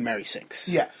the Queen Mary sinks.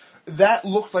 Yeah, that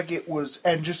looked like it was,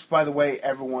 and just by the way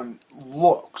everyone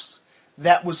looks,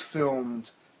 that was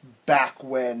filmed back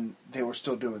when they were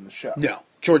still doing the show. No,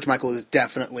 George Michael is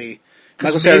definitely.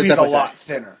 Michael Because Cera maybe is he's a definitely lot that.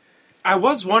 thinner. I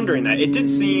was wondering that. It did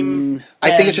seem... I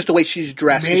think And it's just the way she's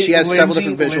dressed because she has several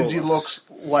different visual Lindsay looks.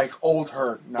 looks like old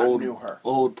her, not new her.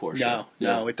 old Portia.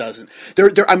 No, it doesn't.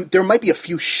 There might be a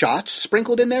few shots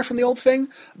sprinkled in there from the old thing,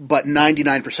 but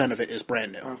 99% of it is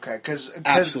brand new. Okay, because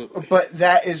Absolutely. but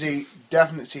that is a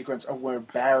definite sequence of where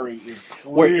Barry is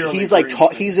Where clearly he's like green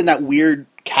screen. he's in that weird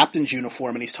captain's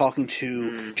uniform and he's talking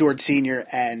to George Senior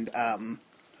and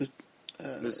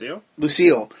Lucille?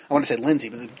 Lucille. I want to say Lindsay,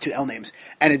 but the 2 L names.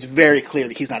 And it's very clear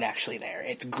that he's not actually there.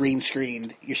 It's green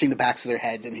screened. You're seeing the backs of their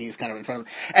heads, and he's kind of in front of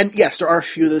them. And yes, there are a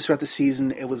few of those throughout the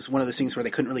season. It was one of those things where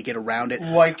they couldn't really get around it.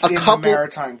 like in the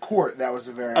Maritime Court. That was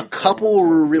a very A couple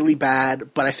were really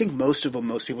bad, but I think most of them,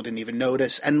 most people didn't even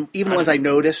notice. And even the ones I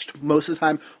noticed most of the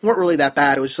time weren't really that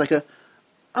bad. It was just like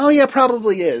oh yeah,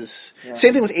 probably is. Yeah.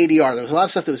 Same thing with ADR. There was a lot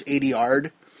of stuff that was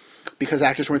ADR'd because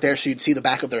actors weren't there, so you'd see the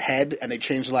back of their head and they'd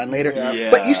change the line later. Yeah.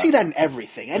 But you see that in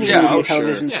everything. Any Yeah, movie oh, or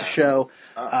television sure. Yeah. show.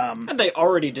 And they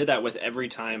already did that with every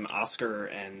time Oscar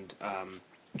and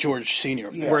George Senior.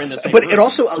 Yeah. were in the same But room. it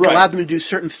also Right. allowed them to do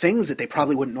certain things that they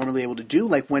probably wouldn't normally be able to do,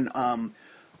 like when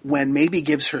Maybe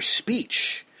gives her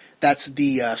speech. That's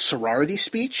the sorority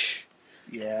speech.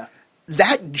 Yeah.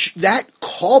 That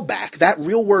callback, that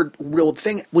real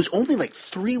thing, was only like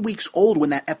 3 weeks old when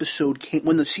that episode came,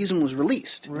 when the season was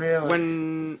released. Really?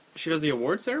 When she does the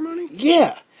award ceremony?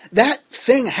 Yeah, that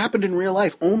thing happened in real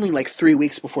life only like 3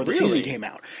 weeks before the season Really? came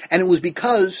out, and it was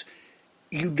because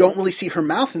you don't really see her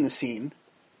mouth in the scene.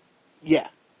 Yeah.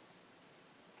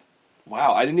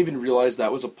 Wow, I didn't even realize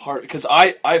that was a part because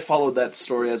I followed that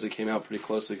story as it came out pretty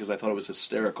closely because I thought it was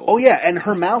hysterical. Oh yeah, and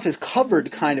her mouth is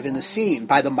covered kind of in the scene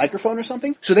by the microphone or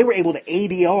something, so they were able to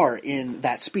ADR in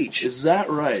that speech. Is that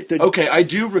right? The- Okay, I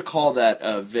do recall that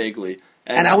vaguely.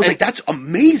 And I was like, that's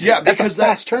amazing. yeah, That's a because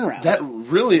fast turnaround.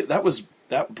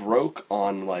 That broke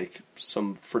on like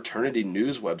some fraternity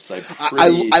news website.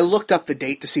 I looked up the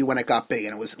date to see when it got big,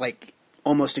 and it was like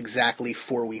almost exactly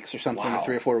 4 weeks or something, Wow. or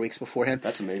 3 or 4 weeks beforehand.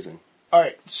 That's amazing. All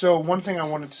right. So one thing I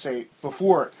wanted to say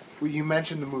before you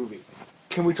mentioned the movie,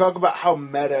 can we talk about how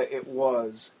meta it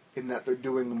was in that they're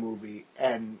doing the movie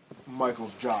and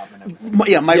Michael's job and everything?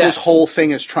 Yeah, Michael's Yes. whole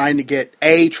thing is trying to get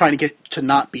to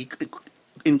not be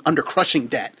under crushing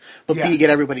debt, but Yeah. B,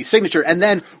 get everybody's signature, and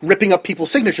then ripping up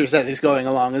people's signatures as he's going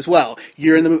along as well.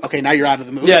 You're in the movie. Okay, now you're out of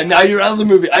the movie. Yeah, now you're out of the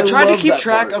movie. I tried to love keep that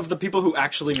track part. of the people who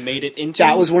actually made it into...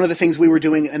 That was one of the things we were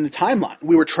doing in the timeline.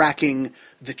 We were tracking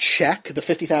the check, the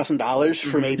 $50,000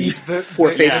 for maybe for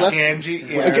facelift. Angie.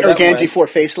 Yeah. Where Or that Ganji went. for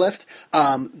facelift.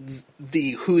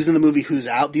 The who's in the movie, who's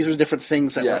out. These were different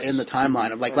things that Yes. were in the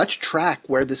timeline of like, let's track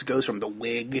where this goes from the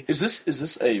wig. Is this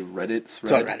a Reddit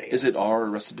thread? on Reddit, yeah. Is it our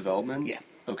Arrested Development? Yeah.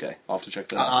 Okay, I'll have to check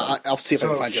that out. I'll see if I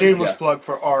can So find it. shameless Yeah. plug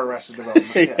for our Arrested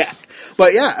Development. Yes. Yeah.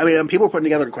 But yeah, I mean, people were putting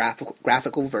together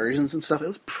graphical versions and stuff. It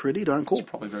was pretty darn cool. It's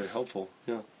probably very helpful.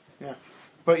 Yeah. Yeah,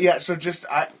 but yeah. So just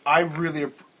I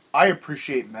really I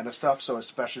appreciate meta stuff. So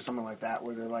especially something like that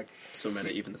where they're like, So many,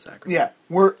 even the sacrament. yeah,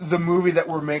 the movie that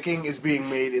we're making is being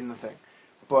made in the thing.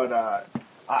 But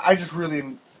I just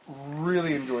really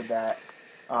enjoyed that.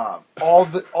 All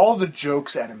the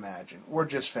jokes at Imagine were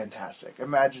just fantastic.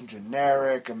 Imagine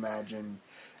generic. Imagine,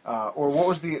 or what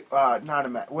was the not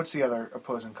Imagine? What's the other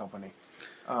opposing company?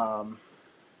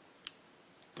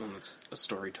 One that's a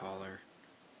story taller.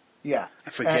 Yeah, I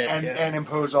forget, And, yeah. and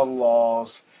impose all the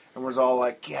laws, and was all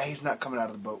like, yeah, he's not coming out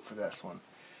of the boat for this one.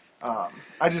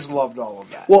 I just loved all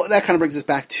of that. Well, that kind of brings us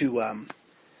back to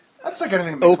That's like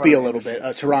anything. That makes fun Opie a of the little bit,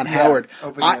 industry. to Ron Yeah, Howard.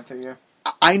 Opie I- Anthony, yeah.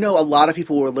 I know a lot of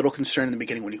people were a little concerned in the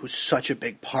beginning when he was such a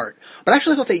big part, but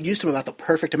actually I thought they used him about the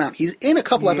perfect amount. He's in a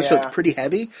couple episodes Yeah. pretty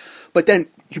heavy, but then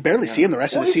you barely see him the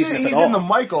rest of the season, if he's at all. in the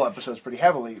Michael episodes pretty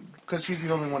heavily because he's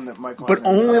the only one that Michael. But has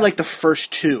in only the like the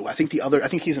first two. I think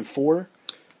he's in 4.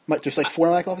 There's like 4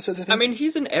 Michael episodes, I think. I mean,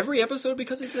 he's in every episode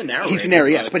because he's the narrator. he's in there,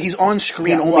 yes, but he's on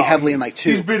screen Yeah, only well, heavily in like 2.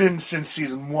 He's been in since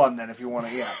season 1. Then, if you want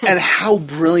to, yeah, And how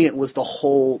brilliant was the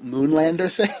whole Moonlander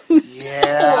thing? yeah.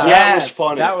 That was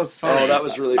funny. that was funny. Oh, that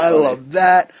was really I funny. love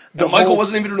that. The Michael whole-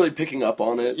 wasn't even really picking up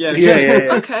on it. Yeah, Yeah.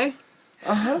 Okay.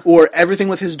 Or everything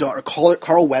with his daughter,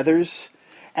 Carl Weathers,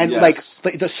 and Yes.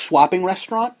 like the swapping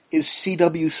restaurant is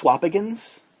CW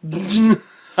Swapigans.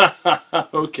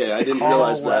 Okay, I didn't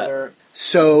realize that. Weather.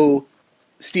 So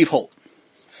Steve Holt.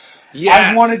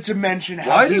 Yes. I wanted to mention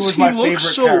how Why he does was he my look favorite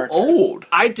so character. old?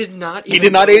 I did not. He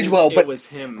did not age well, it but was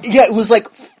him. Yeah, it was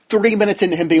like 3 minutes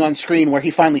into him being on screen where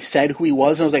he finally said who he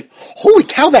was, and I was like, "Holy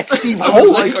cow, that's Steve I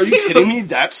was Holt! like, are you kidding me?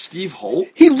 That's Steve Holt?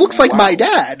 He looks like Wow. my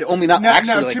dad, only not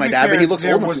actually like to my be dad, fair, but he looks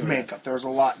there old enough was to be my dad. makeup. There was a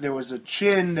lot. There was a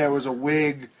chin. There was a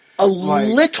wig. A like-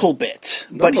 little bit,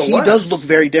 but he Nonetheless. does look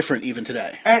very different even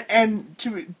today. And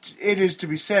it is to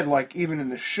be said, like even in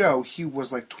the show, he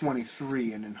was like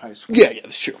 23 and in high school. Yeah,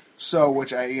 that's true. So,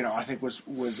 which I think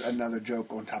was another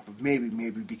joke on top of maybe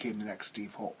became the next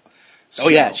Steve Holt. Oh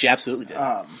yeah, So, she absolutely did.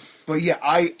 But yeah,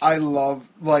 I love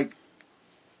like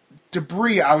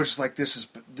Debris. I was just like, this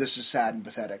is sad and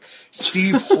pathetic.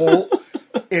 Steve Holt,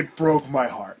 it broke my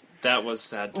heart. That was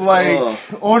sad to Like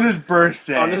see. on his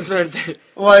birthday. On his birthday,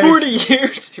 Like- 40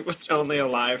 years, he was only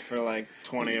alive for like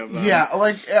 20 of them. Yeah,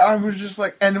 like I was just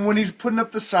like, and when he's putting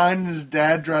up the sign and his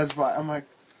dad drives by, I'm like,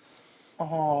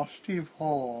 oh, Steve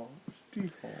Holt.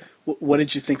 What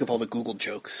did you think of all the Google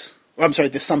jokes? Or, I'm sorry,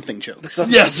 the something jokes.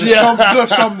 Yes, The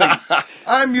something.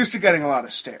 I'm used to getting a lot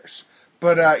of stares,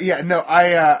 but yeah, no,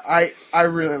 I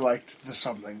really liked the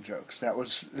something jokes. That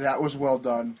was well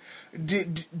done.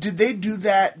 Did they do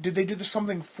that? Did they do the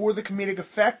something for the comedic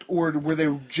effect, or were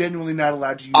they genuinely not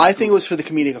allowed to use? I think it was for the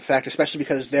comedic effect, especially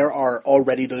because there are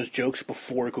already those jokes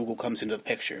before Google comes into the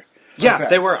picture. Yeah, Okay.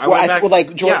 they were. I Well, went back,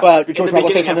 like George, yeah, in George the Michael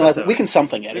said beginning something like, episode. "We can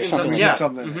something it," We or can something like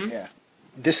something- that. yeah. something. Yeah.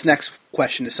 This next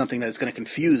question is something that is going to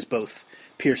confuse both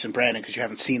Pierce and Brandon because you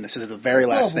haven't seen this. This is the very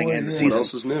last thing boy, in the yeah. What season.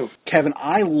 else is new? Kevin,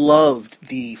 I loved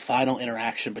the final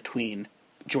interaction between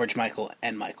George Michael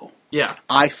and Michael. Yeah.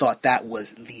 I thought that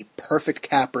was the perfect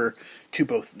capper to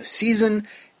both the season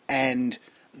and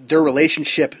their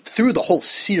relationship through the whole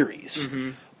series.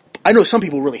 I know some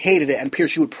people really hated it, and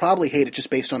Pierce, you would probably hate it just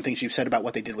based on things you've said about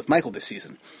what they did with Michael this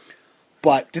season.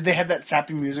 But Did they have that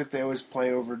sappy music they always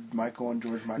play over Michael and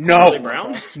George Michael? no, Charlie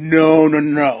Brown?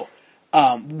 no.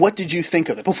 What did you think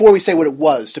of it? Before we say what it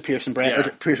was to Pierce and Brandon, Yeah. or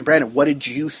to Pierce and Brandon, what did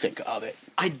you think of it?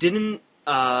 I didn't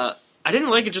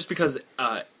like it just because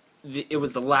it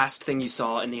was the last thing you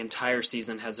saw, and the entire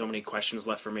season had so many questions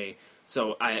left for me.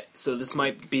 So this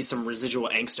might be some residual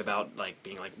angst about like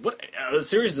being like, what? The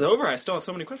series is over. I still have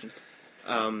so many questions.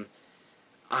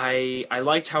 I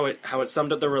liked how it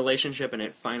summed up the relationship, and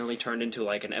it finally turned into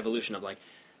like an evolution of like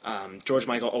George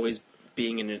Michael always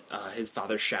being in his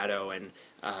father's shadow and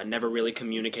never really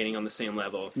communicating on the same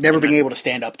level. Never And being that- able to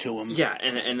stand up to him. Yeah,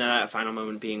 and that final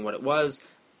moment being what it was.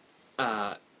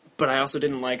 But I also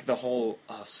didn't like the whole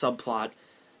subplot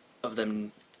of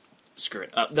them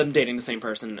them dating the same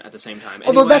person at the same time.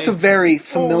 Although Anyway, that's a very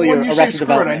familiar when you say Arrested screw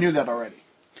Development. it, I knew that already.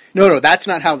 No, that's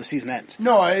not how the season ends.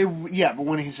 No, but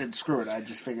when he said screw it, I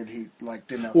just figured he like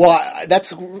didn't know. Well,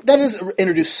 that is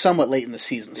introduced somewhat late in the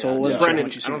season, so it wasn't sure Brendan,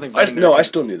 what you I see. don't think I Brendan no, knew. I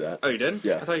still knew that. Oh, you did?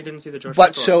 Yeah. I thought you didn't see the George. But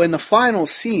Michael. so in the final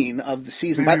scene of the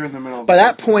season, Maybe you're in the middle of by the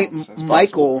that season, point, so it's possible.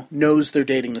 Michael knows they're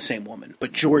dating the same woman,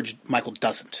 but Michael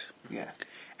doesn't. Yeah.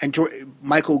 And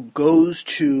Michael goes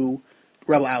to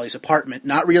Rebel Alley's apartment,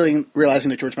 not really realizing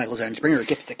that George Michael's there, and brings her a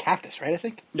gift. It's a cactus, right? I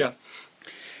think. yeah,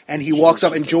 And he walks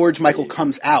up, and George Michael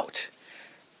comes out,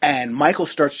 and Michael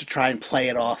starts to try and play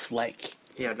it off like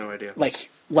He had no idea.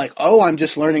 like, oh, I'm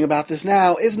just learning about this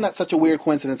now. Isn't that such a weird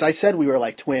coincidence? I said we were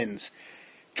like twins.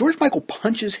 George Michael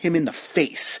punches him in the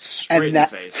face. Straight in the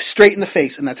face. Straight in the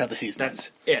face, and that's how the season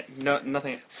ends. That's it. No,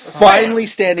 nothing. Finally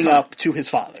standing up to his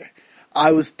father.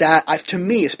 To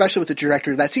me, especially with the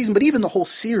director of that season, but even the whole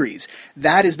series,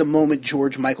 that is the moment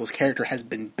George Michael's character has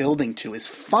been building to, is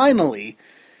finally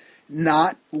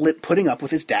not putting up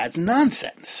with his dad's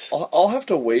nonsense. I'll have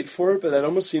to wait for it, but that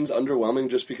almost seems underwhelming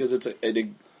just because it's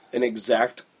an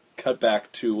exact cutback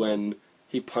to when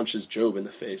he punches Job in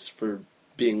the face for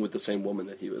being with the same woman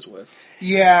that he was with.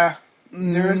 Yeah,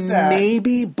 there's that.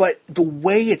 Maybe, but the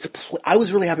way it's I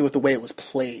was really happy with the way it was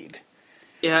played.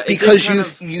 Yeah, Because you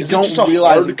Is don't it just a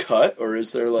realize hard cut, or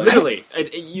is there like literally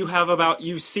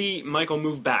you see Michael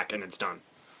move back and it's done.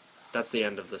 That's the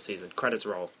end of the season. Credits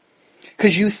roll.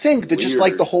 because you think that just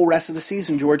like Weird. the whole rest of the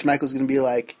season, George Michael's going to be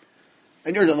like,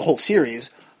 and the whole series,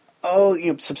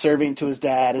 subservient to his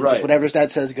dad and just Right. whatever his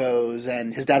dad says goes,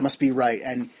 and his dad must be right,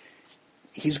 and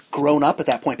he's grown up at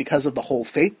that point because of the whole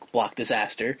fake block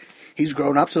disaster. He's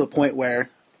grown up to the point where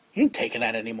he ain't taking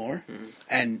that anymore.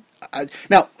 And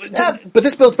but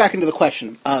this builds back into the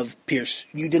question of Pierce.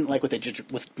 You didn't like what they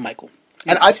did with Michael,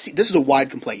 and I've seen this is a wide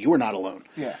complaint. You are not alone.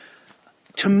 Yeah.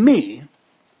 To me,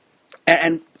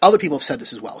 and other people have said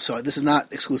this as well. So this is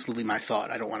not exclusively my thought.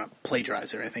 I don't want to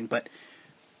plagiarize or anything, but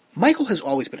Michael has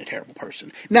always been a terrible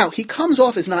person. Now he comes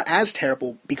off as not as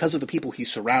terrible because of the people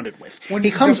he's surrounded with. When he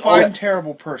you comes define off.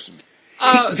 terrible person.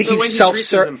 The way he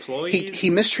treats his employees. He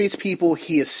mistreats people.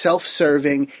 He is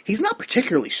self-serving. He's not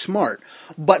particularly smart,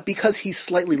 but because he's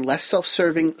slightly less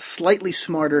self-serving, slightly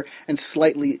smarter, and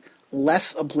slightly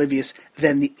less oblivious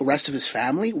than the rest of his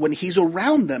family, when he's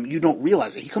around them, you don't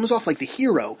realize it. He comes off like the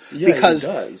hero because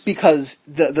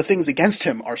the things against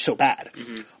him are so bad.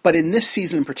 Mm-hmm. But in this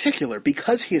season in particular,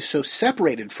 because he is so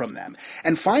separated from them,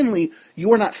 and finally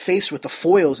you are not faced with the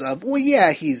foils of, well,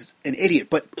 yeah, he's an idiot,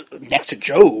 but next to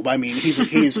Job, I mean, he's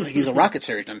a rocket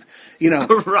surgeon.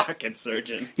 rocket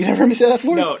surgeon. You never heard me say that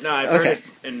before? No, I've heard it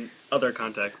in other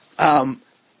contexts.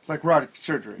 Like robotic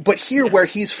surgery. But here, where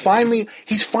he's finally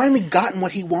gotten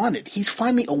what he wanted, he's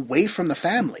finally away from the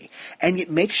family, and it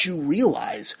makes you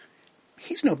realize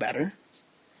he's no better.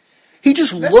 He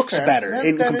just looks fair. better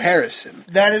in That comparison.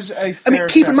 That is a fair I mean,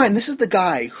 keep in assessment. mind, this is the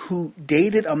guy who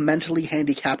dated a mentally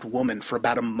handicapped woman for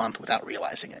about a month without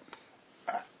realizing it.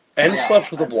 and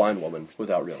slept with a blind woman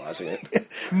without realizing it.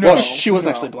 Well, she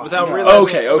wasn't actually blind.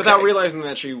 Without realizing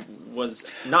that she was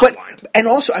not blind. And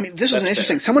also, I mean, this was That's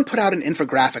interesting. fair. Someone put out an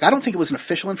infographic. I don't think it was an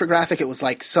official infographic. It was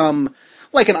like an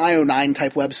IO9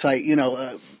 type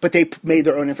website, but they made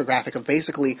their own infographic of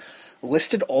basically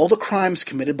listed all the crimes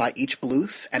committed by each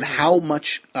Bluth and how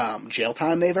much jail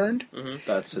time they've earned.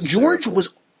 That's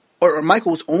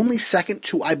Michael was only second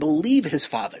to, I believe, his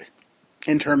father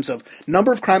in terms of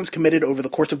number of crimes committed over the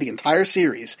course of the entire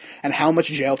series and how much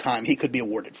jail time he could be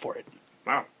awarded for it.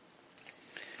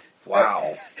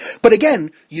 Wow. But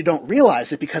again, you don't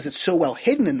realize it because it's so well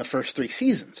hidden in the first 3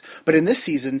 seasons. But in this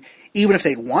season, even if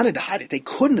they'd wanted to hide it, they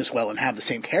couldn't as well and have the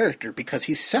same character because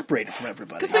he's separated from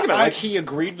everybody. Because think about it, he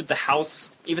agreed with the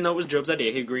house, even though it was Job's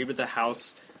idea, he agreed with the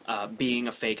house being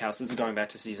a fake house. This is going back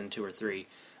to season 2 or 3.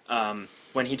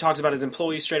 When he talks about his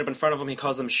employees straight up in front of him, he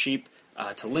calls them sheep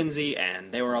to Lindsay,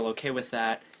 and they were all okay with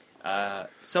that.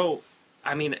 So,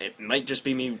 I mean, it might just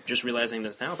be me just realizing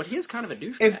this now, but he is kind of a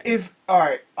douchebag. All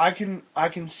right, I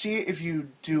can see it if you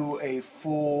do a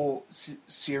full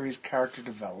series character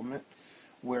development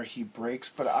where he breaks,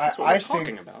 but That's what I we're think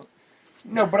talking about.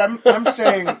 no, but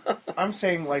I'm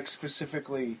saying like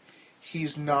specifically,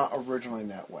 he's not originally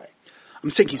that way.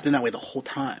 I'm saying he's been that way the whole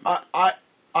time.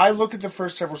 I look at the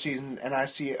first several seasons and I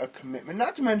see a commitment,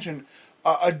 not to mention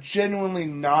a genuinely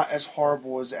not as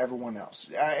horrible as everyone else.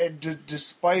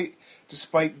 Despite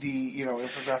the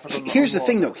infographic. On Here's the wall.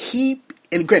 thing,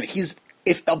 though. Granted, he's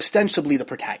ostensibly the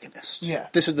protagonist. Yeah.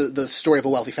 This is the story of a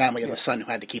wealthy family and the son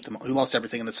who had to keep them, who lost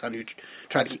everything, and the son who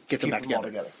tried to get them Keep back them all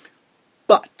together. together.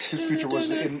 But His future was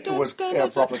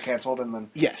abruptly canceled, and then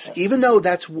yes, even though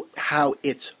that's how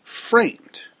it's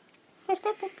framed,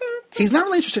 he's not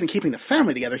really interested in keeping the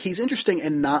family together. He's interested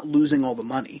in not losing all the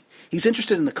money. He's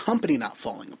interested in the company not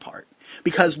falling apart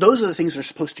because those are the things that are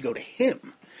supposed to go to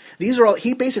him. These are all.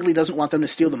 He basically doesn't want them to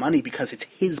steal the money because it's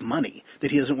his money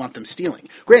that he doesn't want them stealing.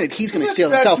 Granted, he's going to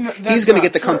steal himself. He's going to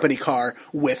get the company car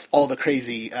with all the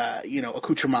crazy,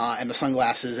 accoutrement and the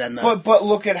sunglasses and the. But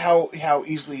look at how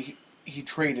easily he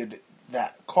traded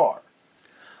that car.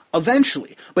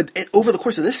 Eventually. But over the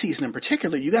course of this season in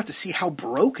particular, you got to see how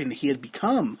broken he had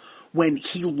become when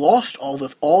he lost all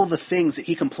the things that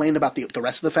he complained about the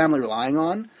rest of the family relying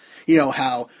on. You know,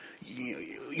 how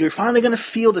you're finally going to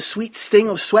feel the sweet sting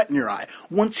of sweat in your eye.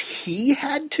 Once he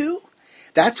had to,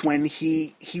 that's when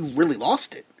he really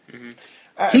lost it. Mm-hmm.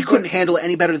 He couldn't handle it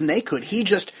any better than they could. He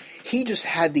just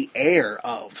had the air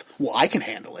of, well, I can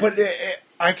handle it. But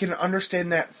I can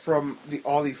understand that from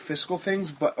all the physical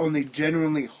things, but on the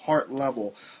genuinely heart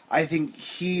level, I think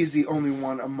he is the only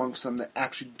one amongst them that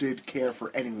actually did care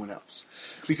for anyone else.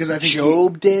 Because I think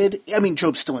Job did. I mean,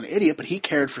 Job's still an idiot, but he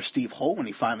cared for Steve Holt when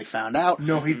he finally found out.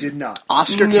 No, he did not.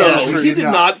 Oscar cares for... he did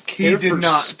not care He did for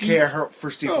not Steve. care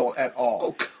for Steve Holt at all.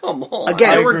 Oh, come on.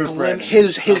 Again, I agree with Brandon.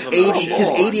 his Come on.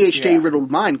 ADHD-riddled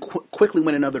mind quickly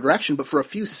went another direction, but for a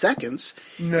few seconds,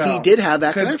 No. he did have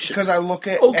that connection. Because I look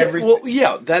at Okay, everything... well,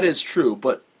 yeah, that is true,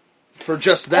 but for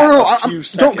just that, Oh, few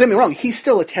seconds. don't get me wrong. He's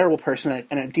still a terrible person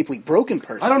and a deeply broken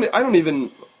person. I don't even.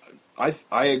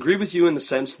 I agree with you in the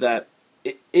sense that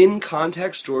in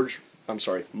context,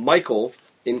 Michael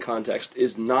in context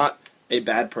is not a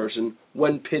bad person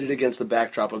when pitted against the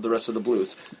backdrop of the rest of the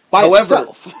Blues. By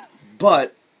himself.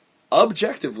 But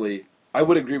objectively, I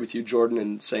would agree with you, Jordan,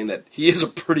 in saying that he is a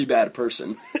pretty bad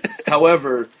person.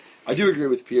 However, I do agree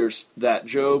with Pierce that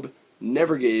Job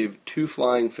never gave two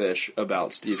flying fish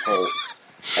about Steve Holt,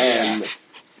 and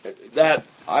that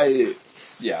I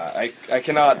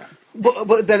cannot.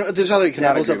 But then there's other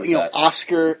examples agree of with that.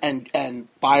 Oscar and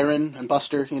Byron and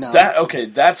Buster.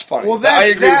 That's funny. Well, I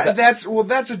agree with that.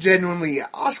 that's a genuinely...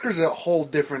 Oscar's a whole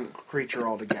different creature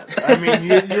altogether. I mean,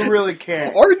 you really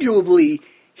can't... Arguably,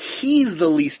 he's the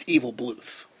least evil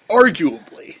Bluth.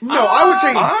 Arguably, No, I would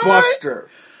say Buster.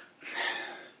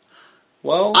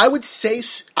 Well, I would say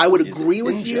I would he's agree in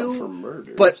with jail you, for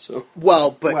murder, but so.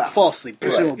 Well, falsely,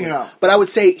 presumably. you know. But I would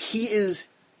say he's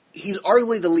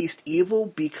arguably the least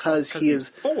evil because he is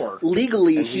 4.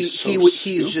 legally And he's he's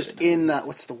so just stupid. in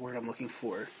what's the word I'm looking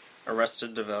for?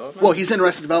 Arrested Development? Well, he's in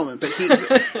Arrested Development, but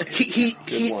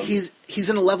Good one. he's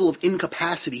in a level of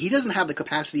incapacity. He doesn't have the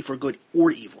capacity for good or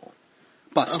evil.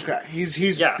 Buster, Okay,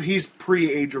 he's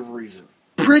pre-Age of Reason.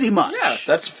 pretty much. Yeah.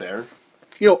 That's fair.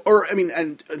 You know, or I mean,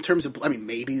 and in terms of, I mean,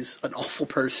 maybe's an awful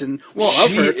person. Well, Love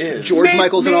she her. is. George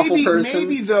Michael's an awful person.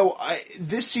 Maybe though, if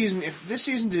this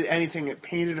season did anything, it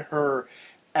painted her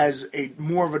as a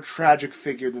more of a tragic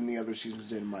figure than the other seasons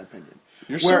did, in my opinion.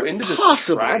 You're Where- so into this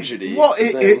possibly. tragedy. Well,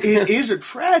 thing. it is a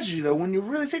tragedy, though, when you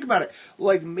really think about it.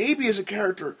 Like, maybe as a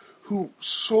character who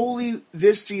solely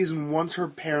this season wants her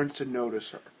parents to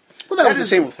notice her. Well, that was the is-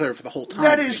 same with her for the whole time.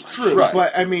 That pretty is much. true, Right.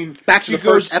 but I mean... Back to she the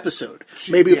first goes- episode.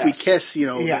 she- Maybe if we yes. kiss, you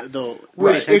know, Yeah. they'll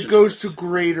Which pay it attention goes to to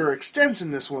greater extents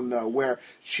in this one, though, where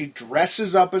she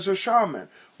dresses up as a shaman,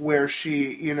 where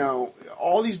she, you know,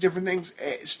 all these different things.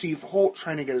 Steve Holt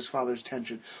trying to get his father's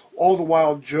attention. All the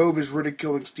while, Job is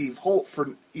ridiculing Steve Holt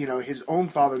for, you know, his own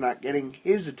father not getting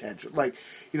his attention. Like,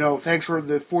 you know, thanks for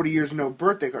the 40 years no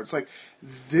birthday card. It's like,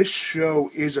 this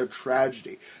show is a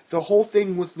tragedy. The whole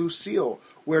thing with Lucille,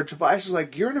 where Tobias is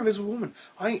like, you're an invisible woman.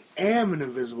 I am an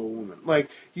invisible woman. Like,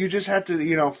 you just have to,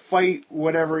 you know, fight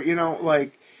whatever, you know,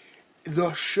 like,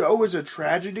 the show is a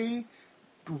tragedy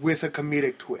with a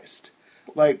comedic twist.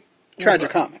 Like,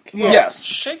 Tragicomic. Yeah. Yes.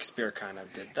 Shakespeare kind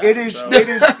of did that. It is, so- it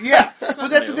is, yeah. But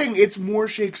that's the new. thing. It's more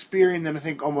Shakespearean than I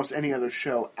think almost any other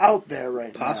show out there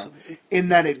right Possibly. now. In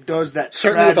that it does that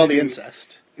Certainly with all the tragedy-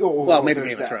 incest. Oh, Well, maybe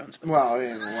there's Game of that. Thrones, but- Well,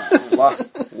 yeah, well,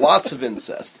 Lots of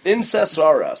incest. Incest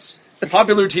are us.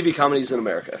 Popular TV comedies in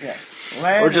America. yes.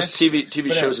 Or just TV But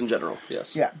shows anyway. in general.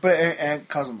 Yes. Yeah, but and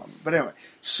Cousin Mom. But anyway,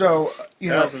 so you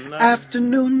know, Doesn't that-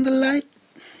 Afternoon delight.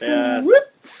 Yes.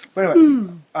 but anyway,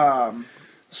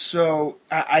 so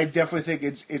I definitely think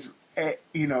it's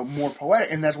you know, more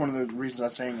poetic, and that's one of the reasons I'm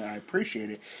saying that I appreciate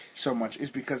it so much is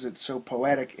because it's so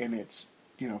poetic in its,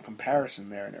 you know, comparison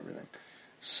there and everything.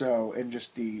 So, and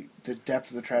just the depth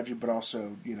of the tragedy, but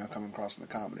also, you know, coming across in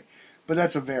the comedy. But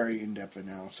that's a very in-depth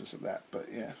analysis of that. But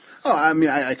yeah, Oh, I mean,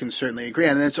 I can certainly agree.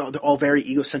 And it's all, they're all very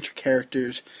egocentric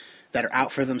characters that are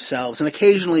out for themselves. And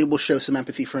occasionally will show some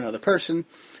empathy for another person,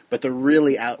 but they're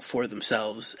really out for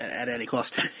themselves at any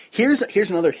cost. Here's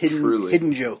another Truly.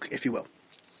 hidden joke, if you will.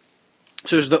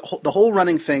 So there's the whole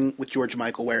running thing with George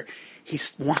Michael where he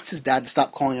wants his dad to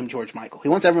stop calling him George Michael. He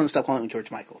wants everyone to stop calling him George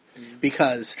Michael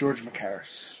because George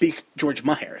McHarris. George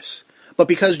Maharis. But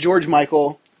because George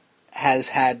Michael has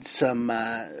had some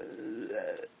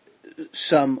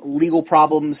legal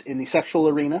problems in the sexual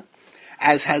arena,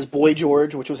 as has Boy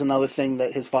George, which was another thing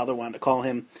that his father wanted to call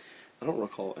him. I don't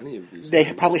recall any of these. They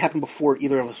things. probably happened before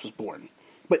either of us was born.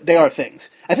 but they are things.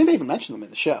 I think they even mention them in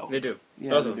the show. They do.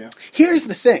 Yeah, Both they of them. do. Here's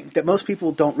the thing that most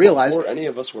people don't realize: Before any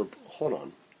of us were. Hold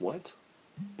on. What?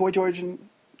 Boy George and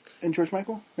George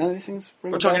Michael. None of these things.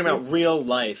 Ring We're a bell talking for you? about real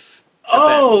life.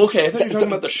 Oh, events. okay. I thought you were talking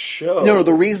about the show. No,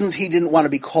 the reasons he didn't want to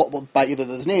be called by either of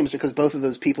those names are because both of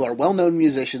those people are well-known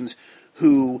musicians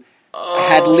who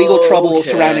had legal trouble okay.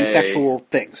 surrounding sexual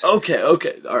things. Okay.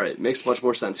 All right. Makes much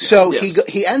more sense now. So Yes.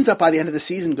 he ends up by the end of the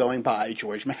season going by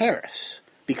George Maharis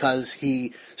because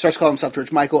he starts calling himself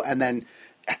George Michael and then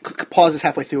pauses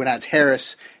halfway through and adds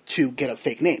Harris to get a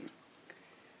fake name.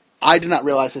 I did not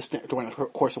realize this during the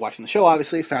course of watching the show,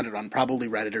 obviously. Found it on probably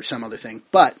Reddit or some other thing.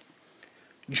 But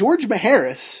George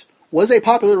Maharis was a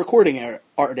popular recording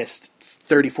artist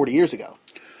 30, 40 years ago,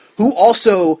 who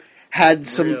also had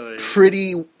some Really?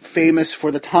 pretty famous,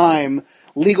 for the time,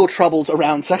 legal troubles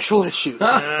around sexual issues.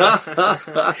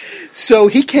 So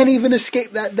he can't even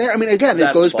escape that there. I mean, again, it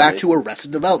That's goes back funny. to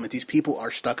Arrested Development. These people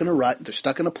are stuck in a rut. They're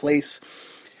stuck in a place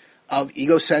of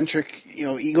egocentric,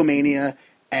 egomania,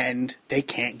 and they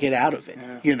can't get out of it.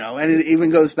 And it even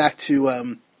goes back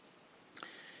to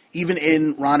even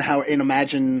in Ron Howard in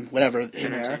Imagine whatever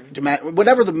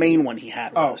whatever the main one he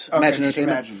had was okay, Imagine just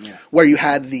Entertainment, Imagine, yeah. where you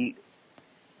had the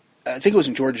I think it was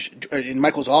in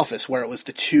Michael's office where it was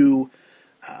the two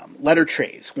letter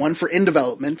trays, one for in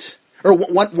development. Or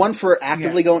one for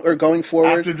actively going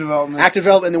forward, Active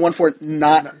development, and then one for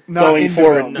not Not going in forward,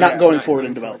 development. not Yeah, going not forward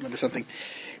in development or something.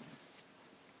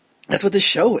 That's what this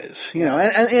show is,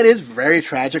 and it is very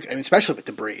tragic. I mean, especially with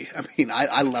Debris. I mean,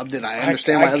 I loved it. I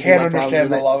understand why I other can't people have problems understand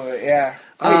with the it. love of it. Yeah,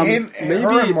 I mean,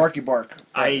 her and Marky Bark.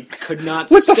 I could not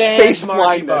With the stand face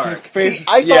Marky blindness. Bark. See,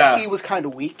 I thought Yeah. he was kind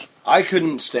of weak, I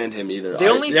couldn't stand him either. The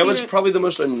only that scene was that- probably the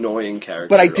most annoying character.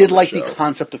 but I on did like show. the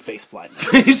concept of face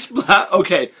blindness.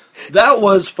 Okay, that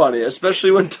was funny, especially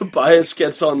when Tobias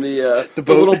gets on the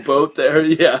boat. little boat there.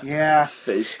 Yeah, Yeah.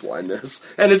 face blindness,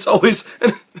 and it's almost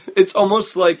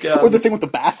like Or the thing with the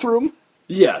bathroom.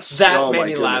 yes, That oh made my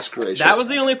me goodness laugh. gracious. That was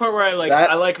the only part where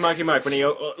I like Marky Mark when he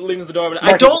leaves the door. But I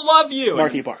Marky- don't love you.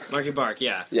 Marky Bark. Marky Bark.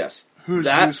 Yeah. yes. Whose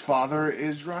that father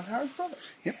is Ron Howard's brother.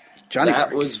 Yep, Johnny. that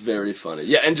Bark. was very funny.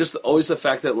 Yeah, and just always the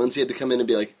fact that Lindsay had to come in and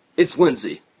be like, "It's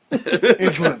Lindsay."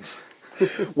 Influence.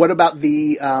 What about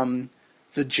the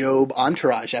Job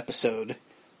Entourage episode,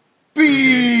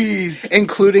 Bees.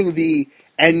 including the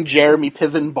and Jeremy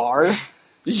Piven bar?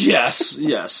 Yes.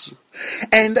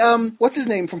 And what's his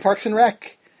name from Parks and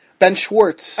Rec? Ben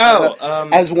Schwartz. Oh,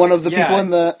 as one of the yeah. people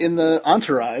in the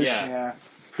entourage. Yeah. Yeah.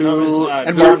 Who's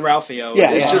and John Mark- Ralphio?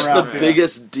 Yeah, It's yeah. just the Ralph, yeah.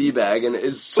 biggest d-bag, and is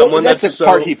Well, someone that's the so.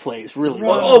 part he plays really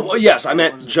well. Oh, yes, I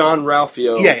meant John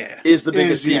Ralphio Yeah. is the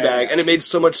biggest Yeah, d-bag, yeah. and it made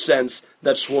so much sense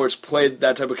that Schwartz played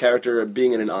that type of character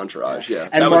being in an entourage, yeah.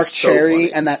 And that Mark was so Cherry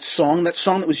funny. and that song that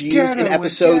was used Get in away,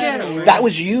 episodes. get away. That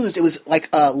was used. It was like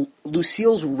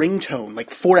Lucille's ringtone, like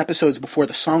 4 episodes before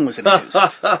the song was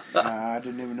introduced. I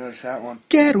didn't even notice that one.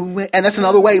 Get away, and that's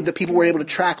another way that people were able to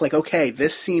track. Like, okay,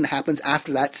 this scene happens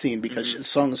after that scene because the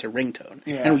song is her ringtone,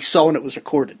 Yeah. and we saw when it was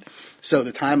recorded. So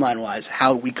the timeline wise,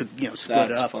 how we could split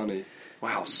That's it up. funny.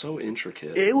 Wow, so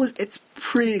intricate. It's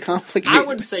pretty complicated. I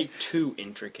would say too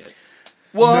intricate.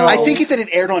 well, I think if it had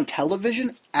aired on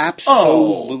television,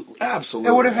 absolutely.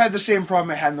 absolutely. It would have had the same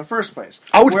problem it had in the first place.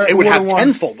 I would- Where it would have would've won-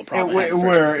 tenfold the problem it had in the first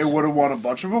Where place. it would have won a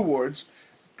bunch of awards.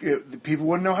 The people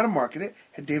wouldn't know how to market it,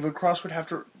 and David Cross would have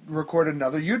to record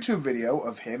another YouTube video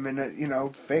of him in a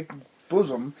fake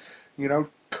bosom,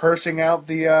 cursing out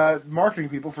the marketing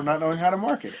people for not knowing how to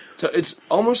market it. So it's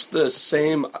almost the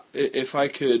same. If I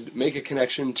could make a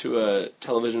connection to a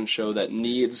television show that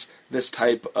needs this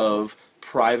type of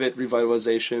private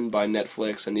revitalization by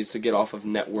Netflix and needs to get off of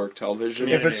network television,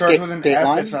 If it starts Date- with an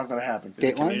Dateline? F, it's not going to happen.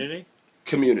 Dateline? Community.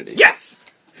 Community. Yes.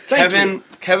 Thank you.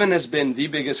 Kevin has been the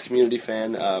biggest Community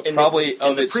fan, In probably in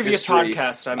of the its previous history.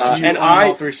 podcast, I Did mentioned you and own I-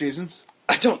 all 3 seasons?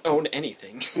 I don't own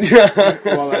anything.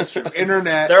 Well, that's true.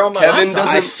 Internet. They're on my Kevin laptop.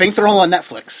 I doesn't. think they're all on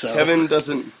Netflix. So Kevin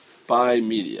doesn't buy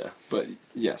media, but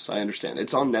yes, I understand.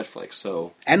 It's on Netflix,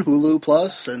 so and Hulu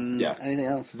Plus and Yeah. anything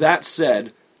else. that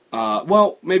said,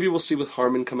 well, maybe we'll see with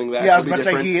Harmon coming back. Yeah, I was It'll about be to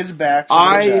say different. he is back. So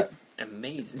I- there's that.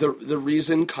 Amazing. The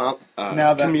reason Now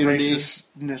that Community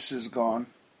racistness is gone.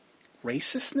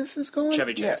 Racistness is gone.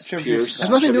 Chevy Yeah, Chase. Chevy Pierce. Chase is Has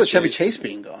gone. nothing to do with Chevy Chevy Chase. Chase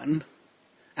being gone.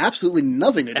 Absolutely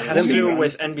nothing to do It with has him to being do gone.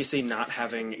 with NBC not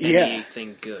having Yeah.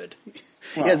 anything good.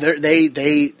 Yeah,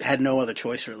 they had no other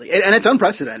choice really, and it's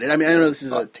unprecedented. I mean, I know this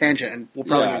is a tangent, and we'll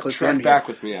probably yeah, get close to the track end back here.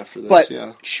 with me after this. But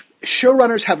yeah.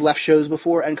 showrunners have left shows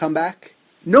before and come back.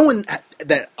 No one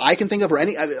that I can think of, or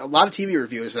a lot of TV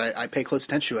reviewers that I pay close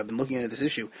attention to, have been looking into this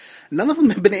issue. None of them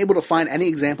have been able to find any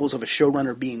examples of a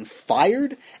showrunner being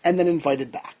fired and then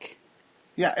invited back.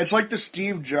 Yeah, it's like the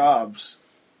Steve Jobs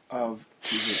of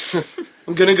TV.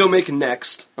 I'm gonna go make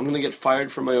Next. I'm gonna get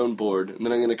fired from my own board, and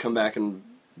then I'm gonna come back and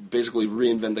basically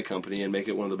reinvent the company and make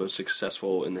it one of the most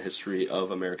successful in the history of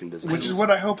American business. Which is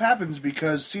what I hope happens,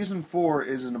 because season 4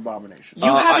 is an abomination.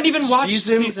 You haven't even watched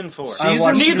season 4. I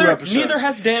watched 2 episodes. Neither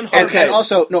has Dan And, Harmon. and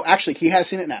also, no, actually, he has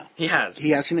seen it now. He has.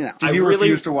 He has seen it now. Did you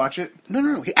refuse to watch it?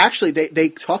 No. He actually, they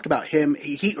talked about him.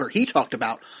 He talked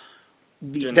about.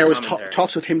 Doing There the was commentary.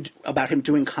 talks with him about him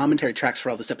doing commentary tracks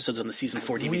for all these episodes on the season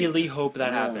 4 DVDs. Really hope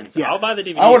that happens. Yeah. I'll buy the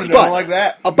DVD. I would have if you done guys it like have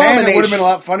that. Abomination. Man, it would have been a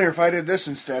lot funnier if I did this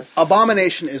instead.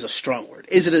 Abomination is a strong word.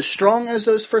 Is it as strong as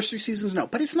those first 3 seasons? No,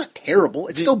 but it's not terrible.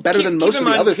 It's still better than most keep of in the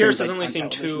mind, other Pierce things. has only seen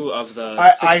television. 2 of the I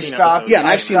 16 stopped. episodes. Yeah, and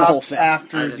I've seen the stopped whole thing. I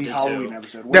after did the too. Halloween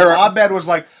episode. When There are- Abed was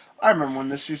like, I remember when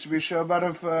this used to be a show about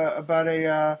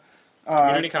a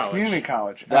community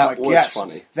college. And That I'm like, was yes,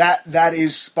 funny. That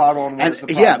is spot on. What And is the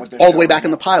problem yeah, with this all the way show back in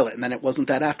now. the pilot, and then it wasn't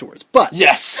that afterwards. But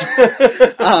Yes.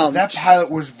 That pilot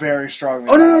was very strong.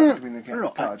 Oh, no. Community No.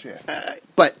 college. Yeah.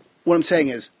 But what I'm saying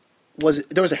is,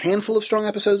 there was a handful of strong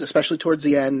episodes, especially towards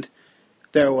the end.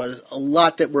 There was a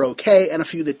lot that were okay, and a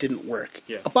few that didn't work.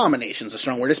 Yeah. Abomination's a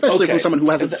strong word, especially from someone who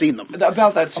hasn't seen them.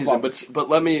 About that season, but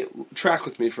let me track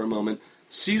with me for a moment.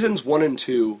 Seasons 1 and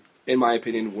 2, in my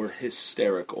opinion, were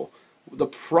hysterical. The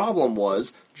problem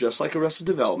was, just like Arrested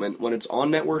Development, when it's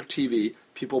on network TV,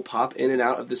 people pop in and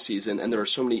out of the season, and there are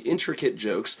so many intricate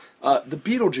jokes. The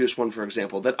Beetlejuice one, for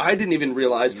example, that I didn't even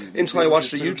realize until I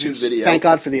watched a YouTube video. Thank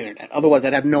God for the internet. Otherwise,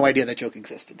 I'd have no idea that joke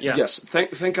existed. Yeah. Yes,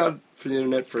 thank God for the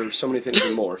internet for so many things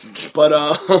and more.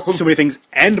 But So many things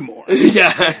and more.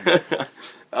 yeah.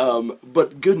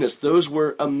 But goodness, those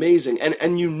were amazing.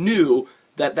 And you knew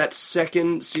that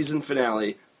second season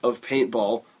finale of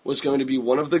Paintball was going to be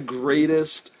one of the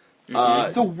greatest.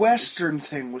 The Western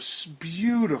thing was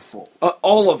beautiful.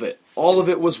 All of it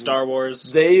was Star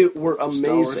Wars. They were Star Wars and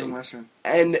amazing. Western.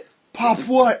 And Pop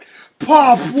what?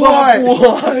 Pop what?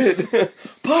 what?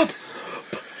 Pop.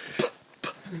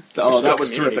 Oh, that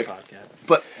was Community terrific. podcast.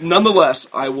 But nonetheless,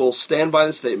 I will stand by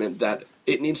the statement that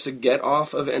it needs to get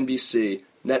off of NBC.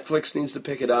 Netflix needs to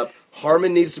pick it up.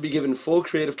 Harmon needs to be given full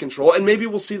creative control, and maybe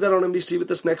we'll see that on NBC with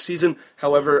this next season.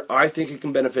 However, I think it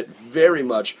can benefit very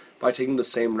much by taking the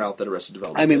same route that Arrested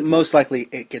Development I mean, did. most likely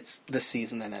it gets this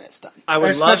season and then it's done. I would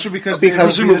Especially love because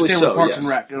because it'll be the presumably same so, with Parks yes. and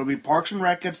Rec. It'll be Parks and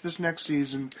Rec gets this next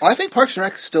season. I think Parks and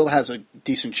Rec still has a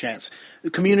decent chance.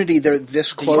 The Community, they're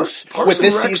this close Parks with and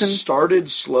this Rec season. started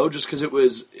slow just because it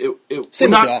was Same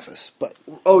not, as The Office, but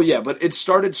Oh yeah, but it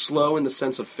started slow in the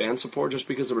sense of fan support just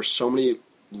because there were so many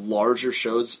larger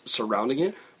shows surrounding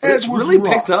it. But it's It was really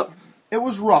rough. picked up. It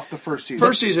was rough the first season.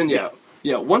 First season, yeah.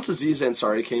 Once Aziz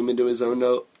Ansari came into his own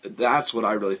note, that's what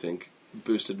I really think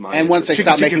boosted my. and once they interest.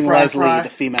 stopped Chicken making Fry Leslie Fry. the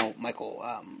female Michael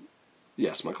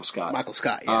Michael Scott. Michael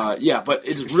Scott. Yeah. Yeah, but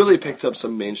it's really picked up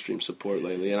some mainstream support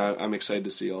lately, and I'm excited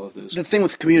to see all of those. The thing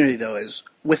with Community, though, is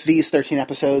with these 13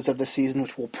 episodes of this season,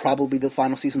 which will probably be the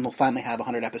final season, they'll finally have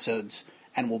 100 episodes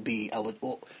and will be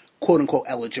quote-unquote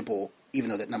eligible, even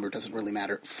though that number doesn't really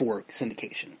matter, for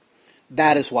syndication.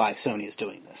 That is why Sony is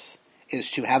doing this, is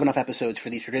to have enough episodes for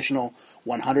the traditional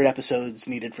 100 episodes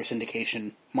needed for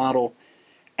syndication model,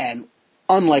 and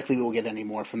unlikely we will get any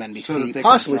more from So that NBC, they can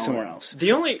possibly sell somewhere it. else.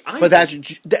 the only. But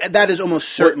that is almost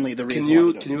certainly the reason Can why you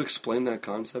they're doing can you explain that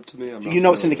concept to me? I'm not it. You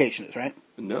know what familiar. syndication is, right?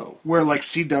 No. Where like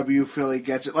CW Philly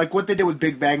gets it, like what they did with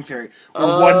Big Bang Theory, where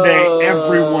one day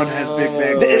everyone has Big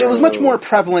Bang Theory. It was much more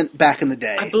prevalent back in the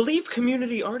day. I believe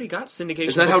Community already got syndication.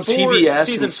 Is that how before TBS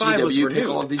season and 5 was CW pick renewed.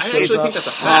 all of these I shows actually up? think that's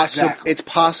a fact. Exactly. It's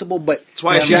possible, but That's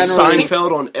why I see generally,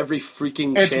 Seinfeld on every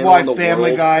freaking It's channel why in the Family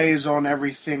world. Guy is on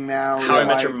everything now. How I It's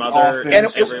Met why Your Mother Office.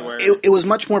 and everywhere. it was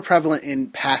much more prevalent in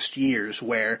past years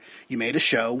where you made a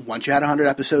show. Once you had 100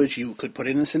 episodes, you could put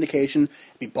it in syndication,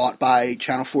 be bought by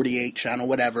Channel 48, Channel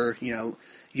whatever,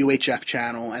 UHF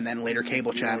channel, and then later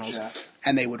cable channels,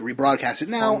 and they would rebroadcast it.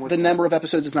 Now, the number of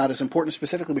episodes is not as important,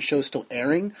 specifically with shows still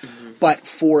airing, but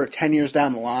for 10 years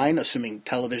down the line, assuming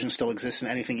television still exists in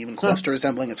anything even close to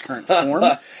resembling its current form,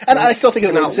 and I still think it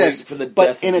will Cannot wait exist, for the but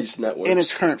death in of its these networks. in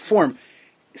its current form,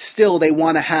 still they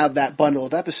want to have that bundle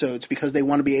of episodes because they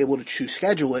want to be able to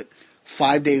schedule it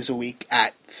 5 days a week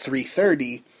at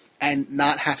 3:30 and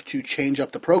not have to change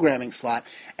up the programming slot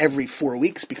every 4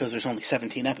 weeks because there's only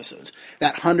 17 episodes.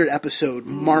 That 100 episode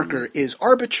marker is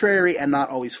arbitrary and not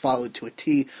always followed to a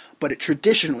T, but it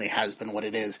traditionally has been what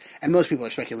it is. And most people are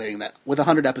speculating that with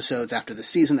 100 episodes after the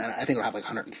season, and I think it'll have like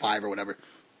 105 or whatever,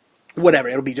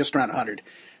 it'll be just around 100.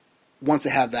 Once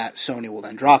they have that, Sony will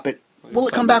then drop it. Will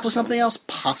it come back with something else?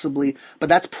 Possibly, but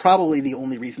that's probably the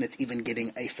only reason it's even getting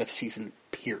a 5th season,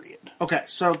 period. Okay,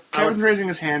 so Kevin's raising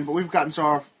his hand, but we've gotten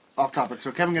so off topic.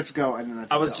 So Kevin gets to go, and then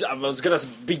that's I was going to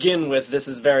begin with, this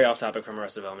is very off topic from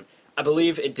Arrested Development. I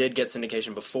believe it did get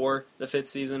syndication before the 5th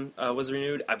season was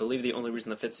renewed. I believe the only reason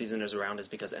the 5th season is around is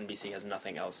because NBC has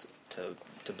nothing else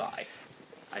to buy.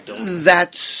 I don't.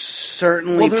 That's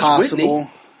certainly there's possible.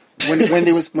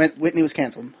 Whitney was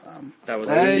canceled. That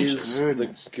was Thank easy.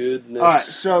 goodness. The goodness All right,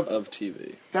 so- of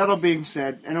TV. That all being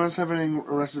said, anyone else have anything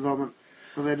Arrested Development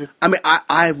related? I mean,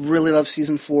 I really love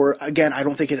season 4. Again, I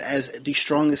don't think it as the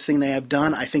strongest thing they have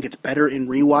done. I think it's better in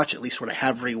rewatch, at least what I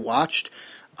have rewatched.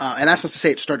 And that's not to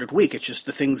say it started weak. It's just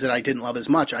the things that I didn't love as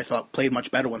much, I thought played much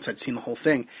better once I'd seen the whole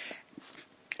thing.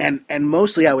 And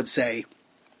mostly I would say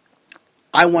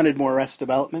I wanted more Arrested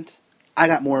Development. I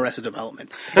got more Arrested Development.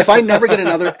 If I never get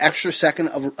another extra second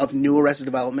of new Arrested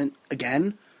Development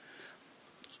again,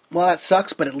 well, that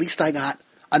sucks, but at least I got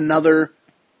another...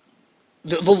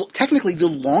 technically the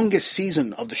longest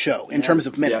season of the show in terms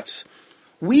of minutes.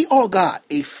 Yeah. We all got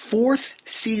a 4th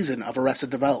season of Arrested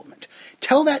Development.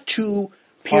 Tell that to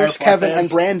Pierce, Firefly Kevin, fans. and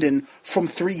Brandon from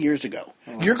 3 years ago.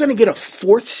 You're going to get a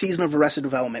 4th season of Arrested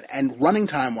Development, and running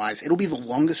time-wise, it'll be the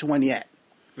longest one yet.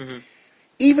 Mm-hmm.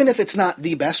 Even if it's not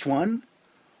the best one,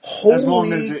 holy As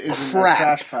long as it isn't a crap.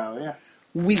 trash pile, yeah.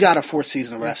 We got a 4th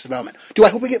season of Arrested Development. Do I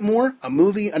hope we get more? A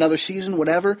movie, another season,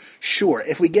 whatever? Sure.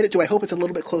 If we get it, do I hope it's a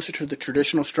little bit closer to the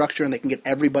traditional structure and they can get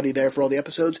everybody there for all the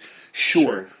episodes?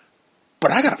 Sure.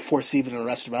 But I got a 4th season of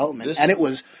Arrested Development, and it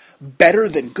was better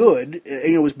than good.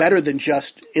 It was better than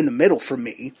just in the middle for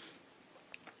me.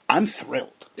 I'm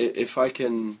thrilled. If I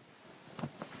can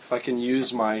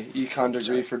use my econ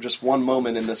degree for just one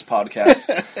moment in this podcast,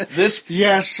 this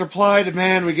Yes, supply,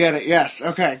 demand, we get it. Yes,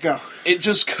 okay, go. it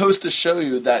just goes to show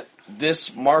you that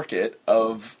this market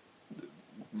of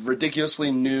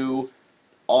ridiculously new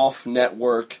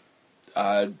off-network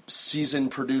season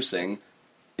producing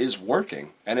is working,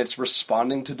 and it's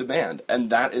responding to demand, and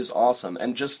that is awesome.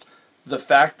 And just the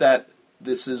fact that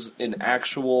this is an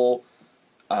actual,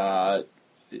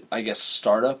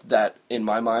 startup that, in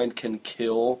my mind, can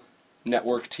kill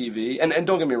network TV. And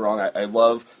don't get me wrong, I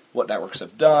love what networks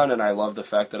have done, and I love the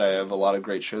fact that I have a lot of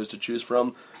great shows to choose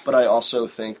from, but I also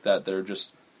think that they're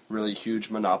just really huge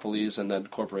monopolies and then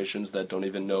corporations that don't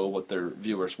even know what their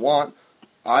viewers want.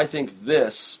 I think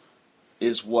this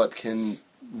is what can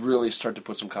really start to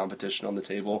put some competition on the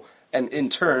table, and in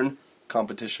turn,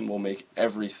 competition will make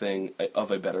everything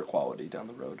of a better quality down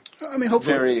the road. I mean,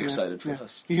 hopefully. Very excited for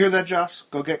this. You hear that, Joss?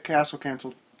 Go get Castle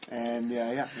canceled. And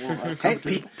yeah. We'll, Hey,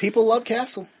 people love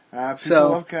Castle. people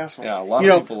love Castle. Yeah, a lot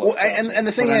of people love well, Castle. and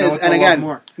the thing But I know is, what and they'll love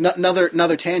again, more.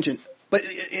 another tangent. But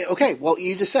okay, well,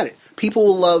 you just said it. People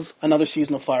will love another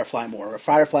season of Firefly more, or a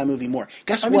Firefly movie more.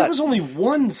 Guess I mean, what? there was only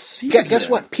one season. Guess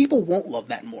what? People won't love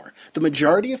that more. The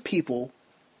majority of people,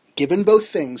 given both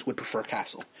things, would prefer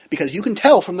Castle. Because you can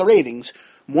tell from the ratings,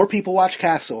 more people watch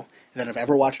Castle than have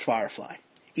ever watched Firefly.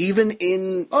 Even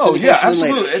in Oh, syndication yeah, and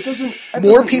absolutely. later. It doesn't. That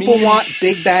More doesn't people mean- want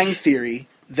Big Bang Theory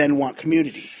than want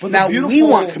Community. But the now, we beautiful-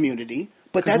 want Community,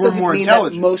 but 'Cause that we're doesn't more mean that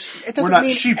intelligent. most... It We're doesn't not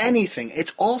mean sheep. anything.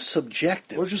 It's all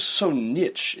subjective. We're just so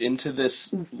niche into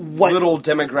this What- little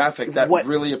demographic that what-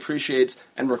 really appreciates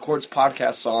and records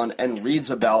podcasts on and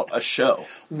reads about a show.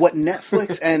 What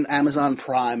Netflix and Amazon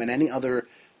Prime and any other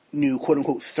new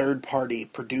quote-unquote third-party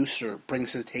producer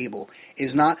brings to the table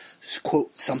is not,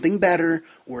 quote, something better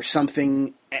or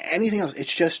anything else.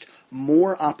 It's just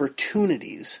more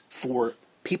opportunities for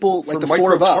people like For the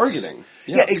four of us. micro-targeting,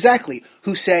 Yeah, yes. exactly.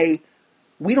 Who say,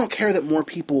 we don't care that more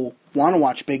people want to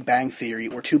watch Big Bang Theory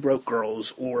or Two Broke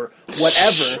Girls or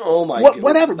whatever. Oh my god.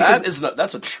 Whatever.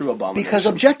 That's a true abomination. Because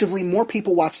objectively, more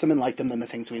people watch them and like them than the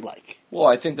things we like. Well,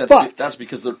 I think But- that's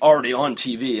because they're already on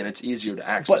TV and it's easier to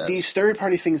access. But these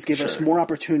third-party things give us Sure. more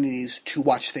opportunities to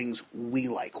watch things we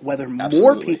like. Whether more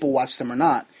Absolutely. people watch them or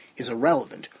not is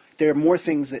irrelevant. There are more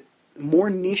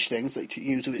niche things, like to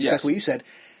use exactly Yes. what you said,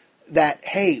 that,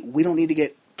 hey, we don't need to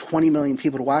get 20 million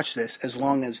people to watch this as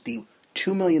long as the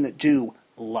 2 million that do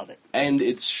love it. And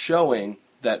it's showing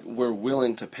that we're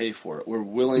willing to pay for it. We're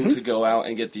willing to go out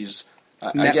and get these,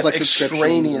 I guess, Netflix subscriptions.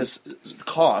 extraneous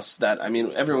costs that, I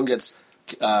mean, everyone gets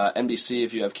NBC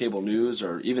if you have cable news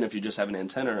or even if you just have an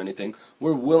antenna or anything.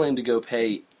 We're willing to go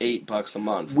pay $8 a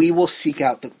month. We will seek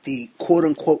out the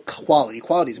quote-unquote quality.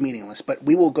 Quality is meaningless, but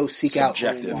we will go seek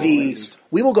Subjective, out at the... least.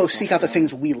 We will go seek out the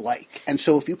things we like. And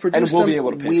so if you produce And we'll them, be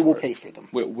able to pay we for will it. pay for them.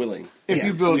 We're willing. If Yeah,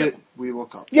 you build yeah. it, we will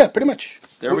come. Yeah, pretty much.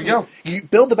 There we go. You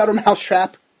build the better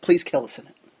mousetrap, please kill us in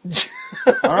it.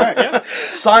 All right.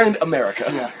 Signed, America.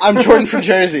 Yeah. I'm Jordan from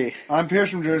Jersey. I'm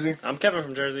Pierce from Jersey. I'm Kevin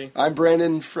from Jersey. I'm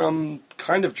Brandon from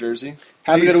kind of Jersey.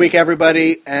 Have a good Decent. week,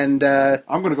 everybody, and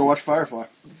I'm going to go watch Firefly.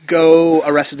 go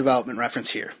Arrested Development reference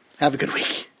here. Have a good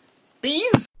week.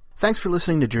 Bees? Thanks for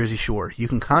listening to Jersey Shore. You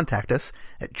can contact us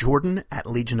at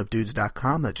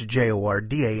jordan@legionofdudes.com. That's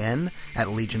JORDAN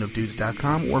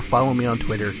 @legionofdudes.com, or follow me on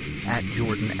Twitter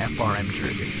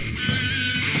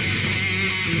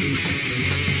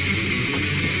 @JordanFRMJersey.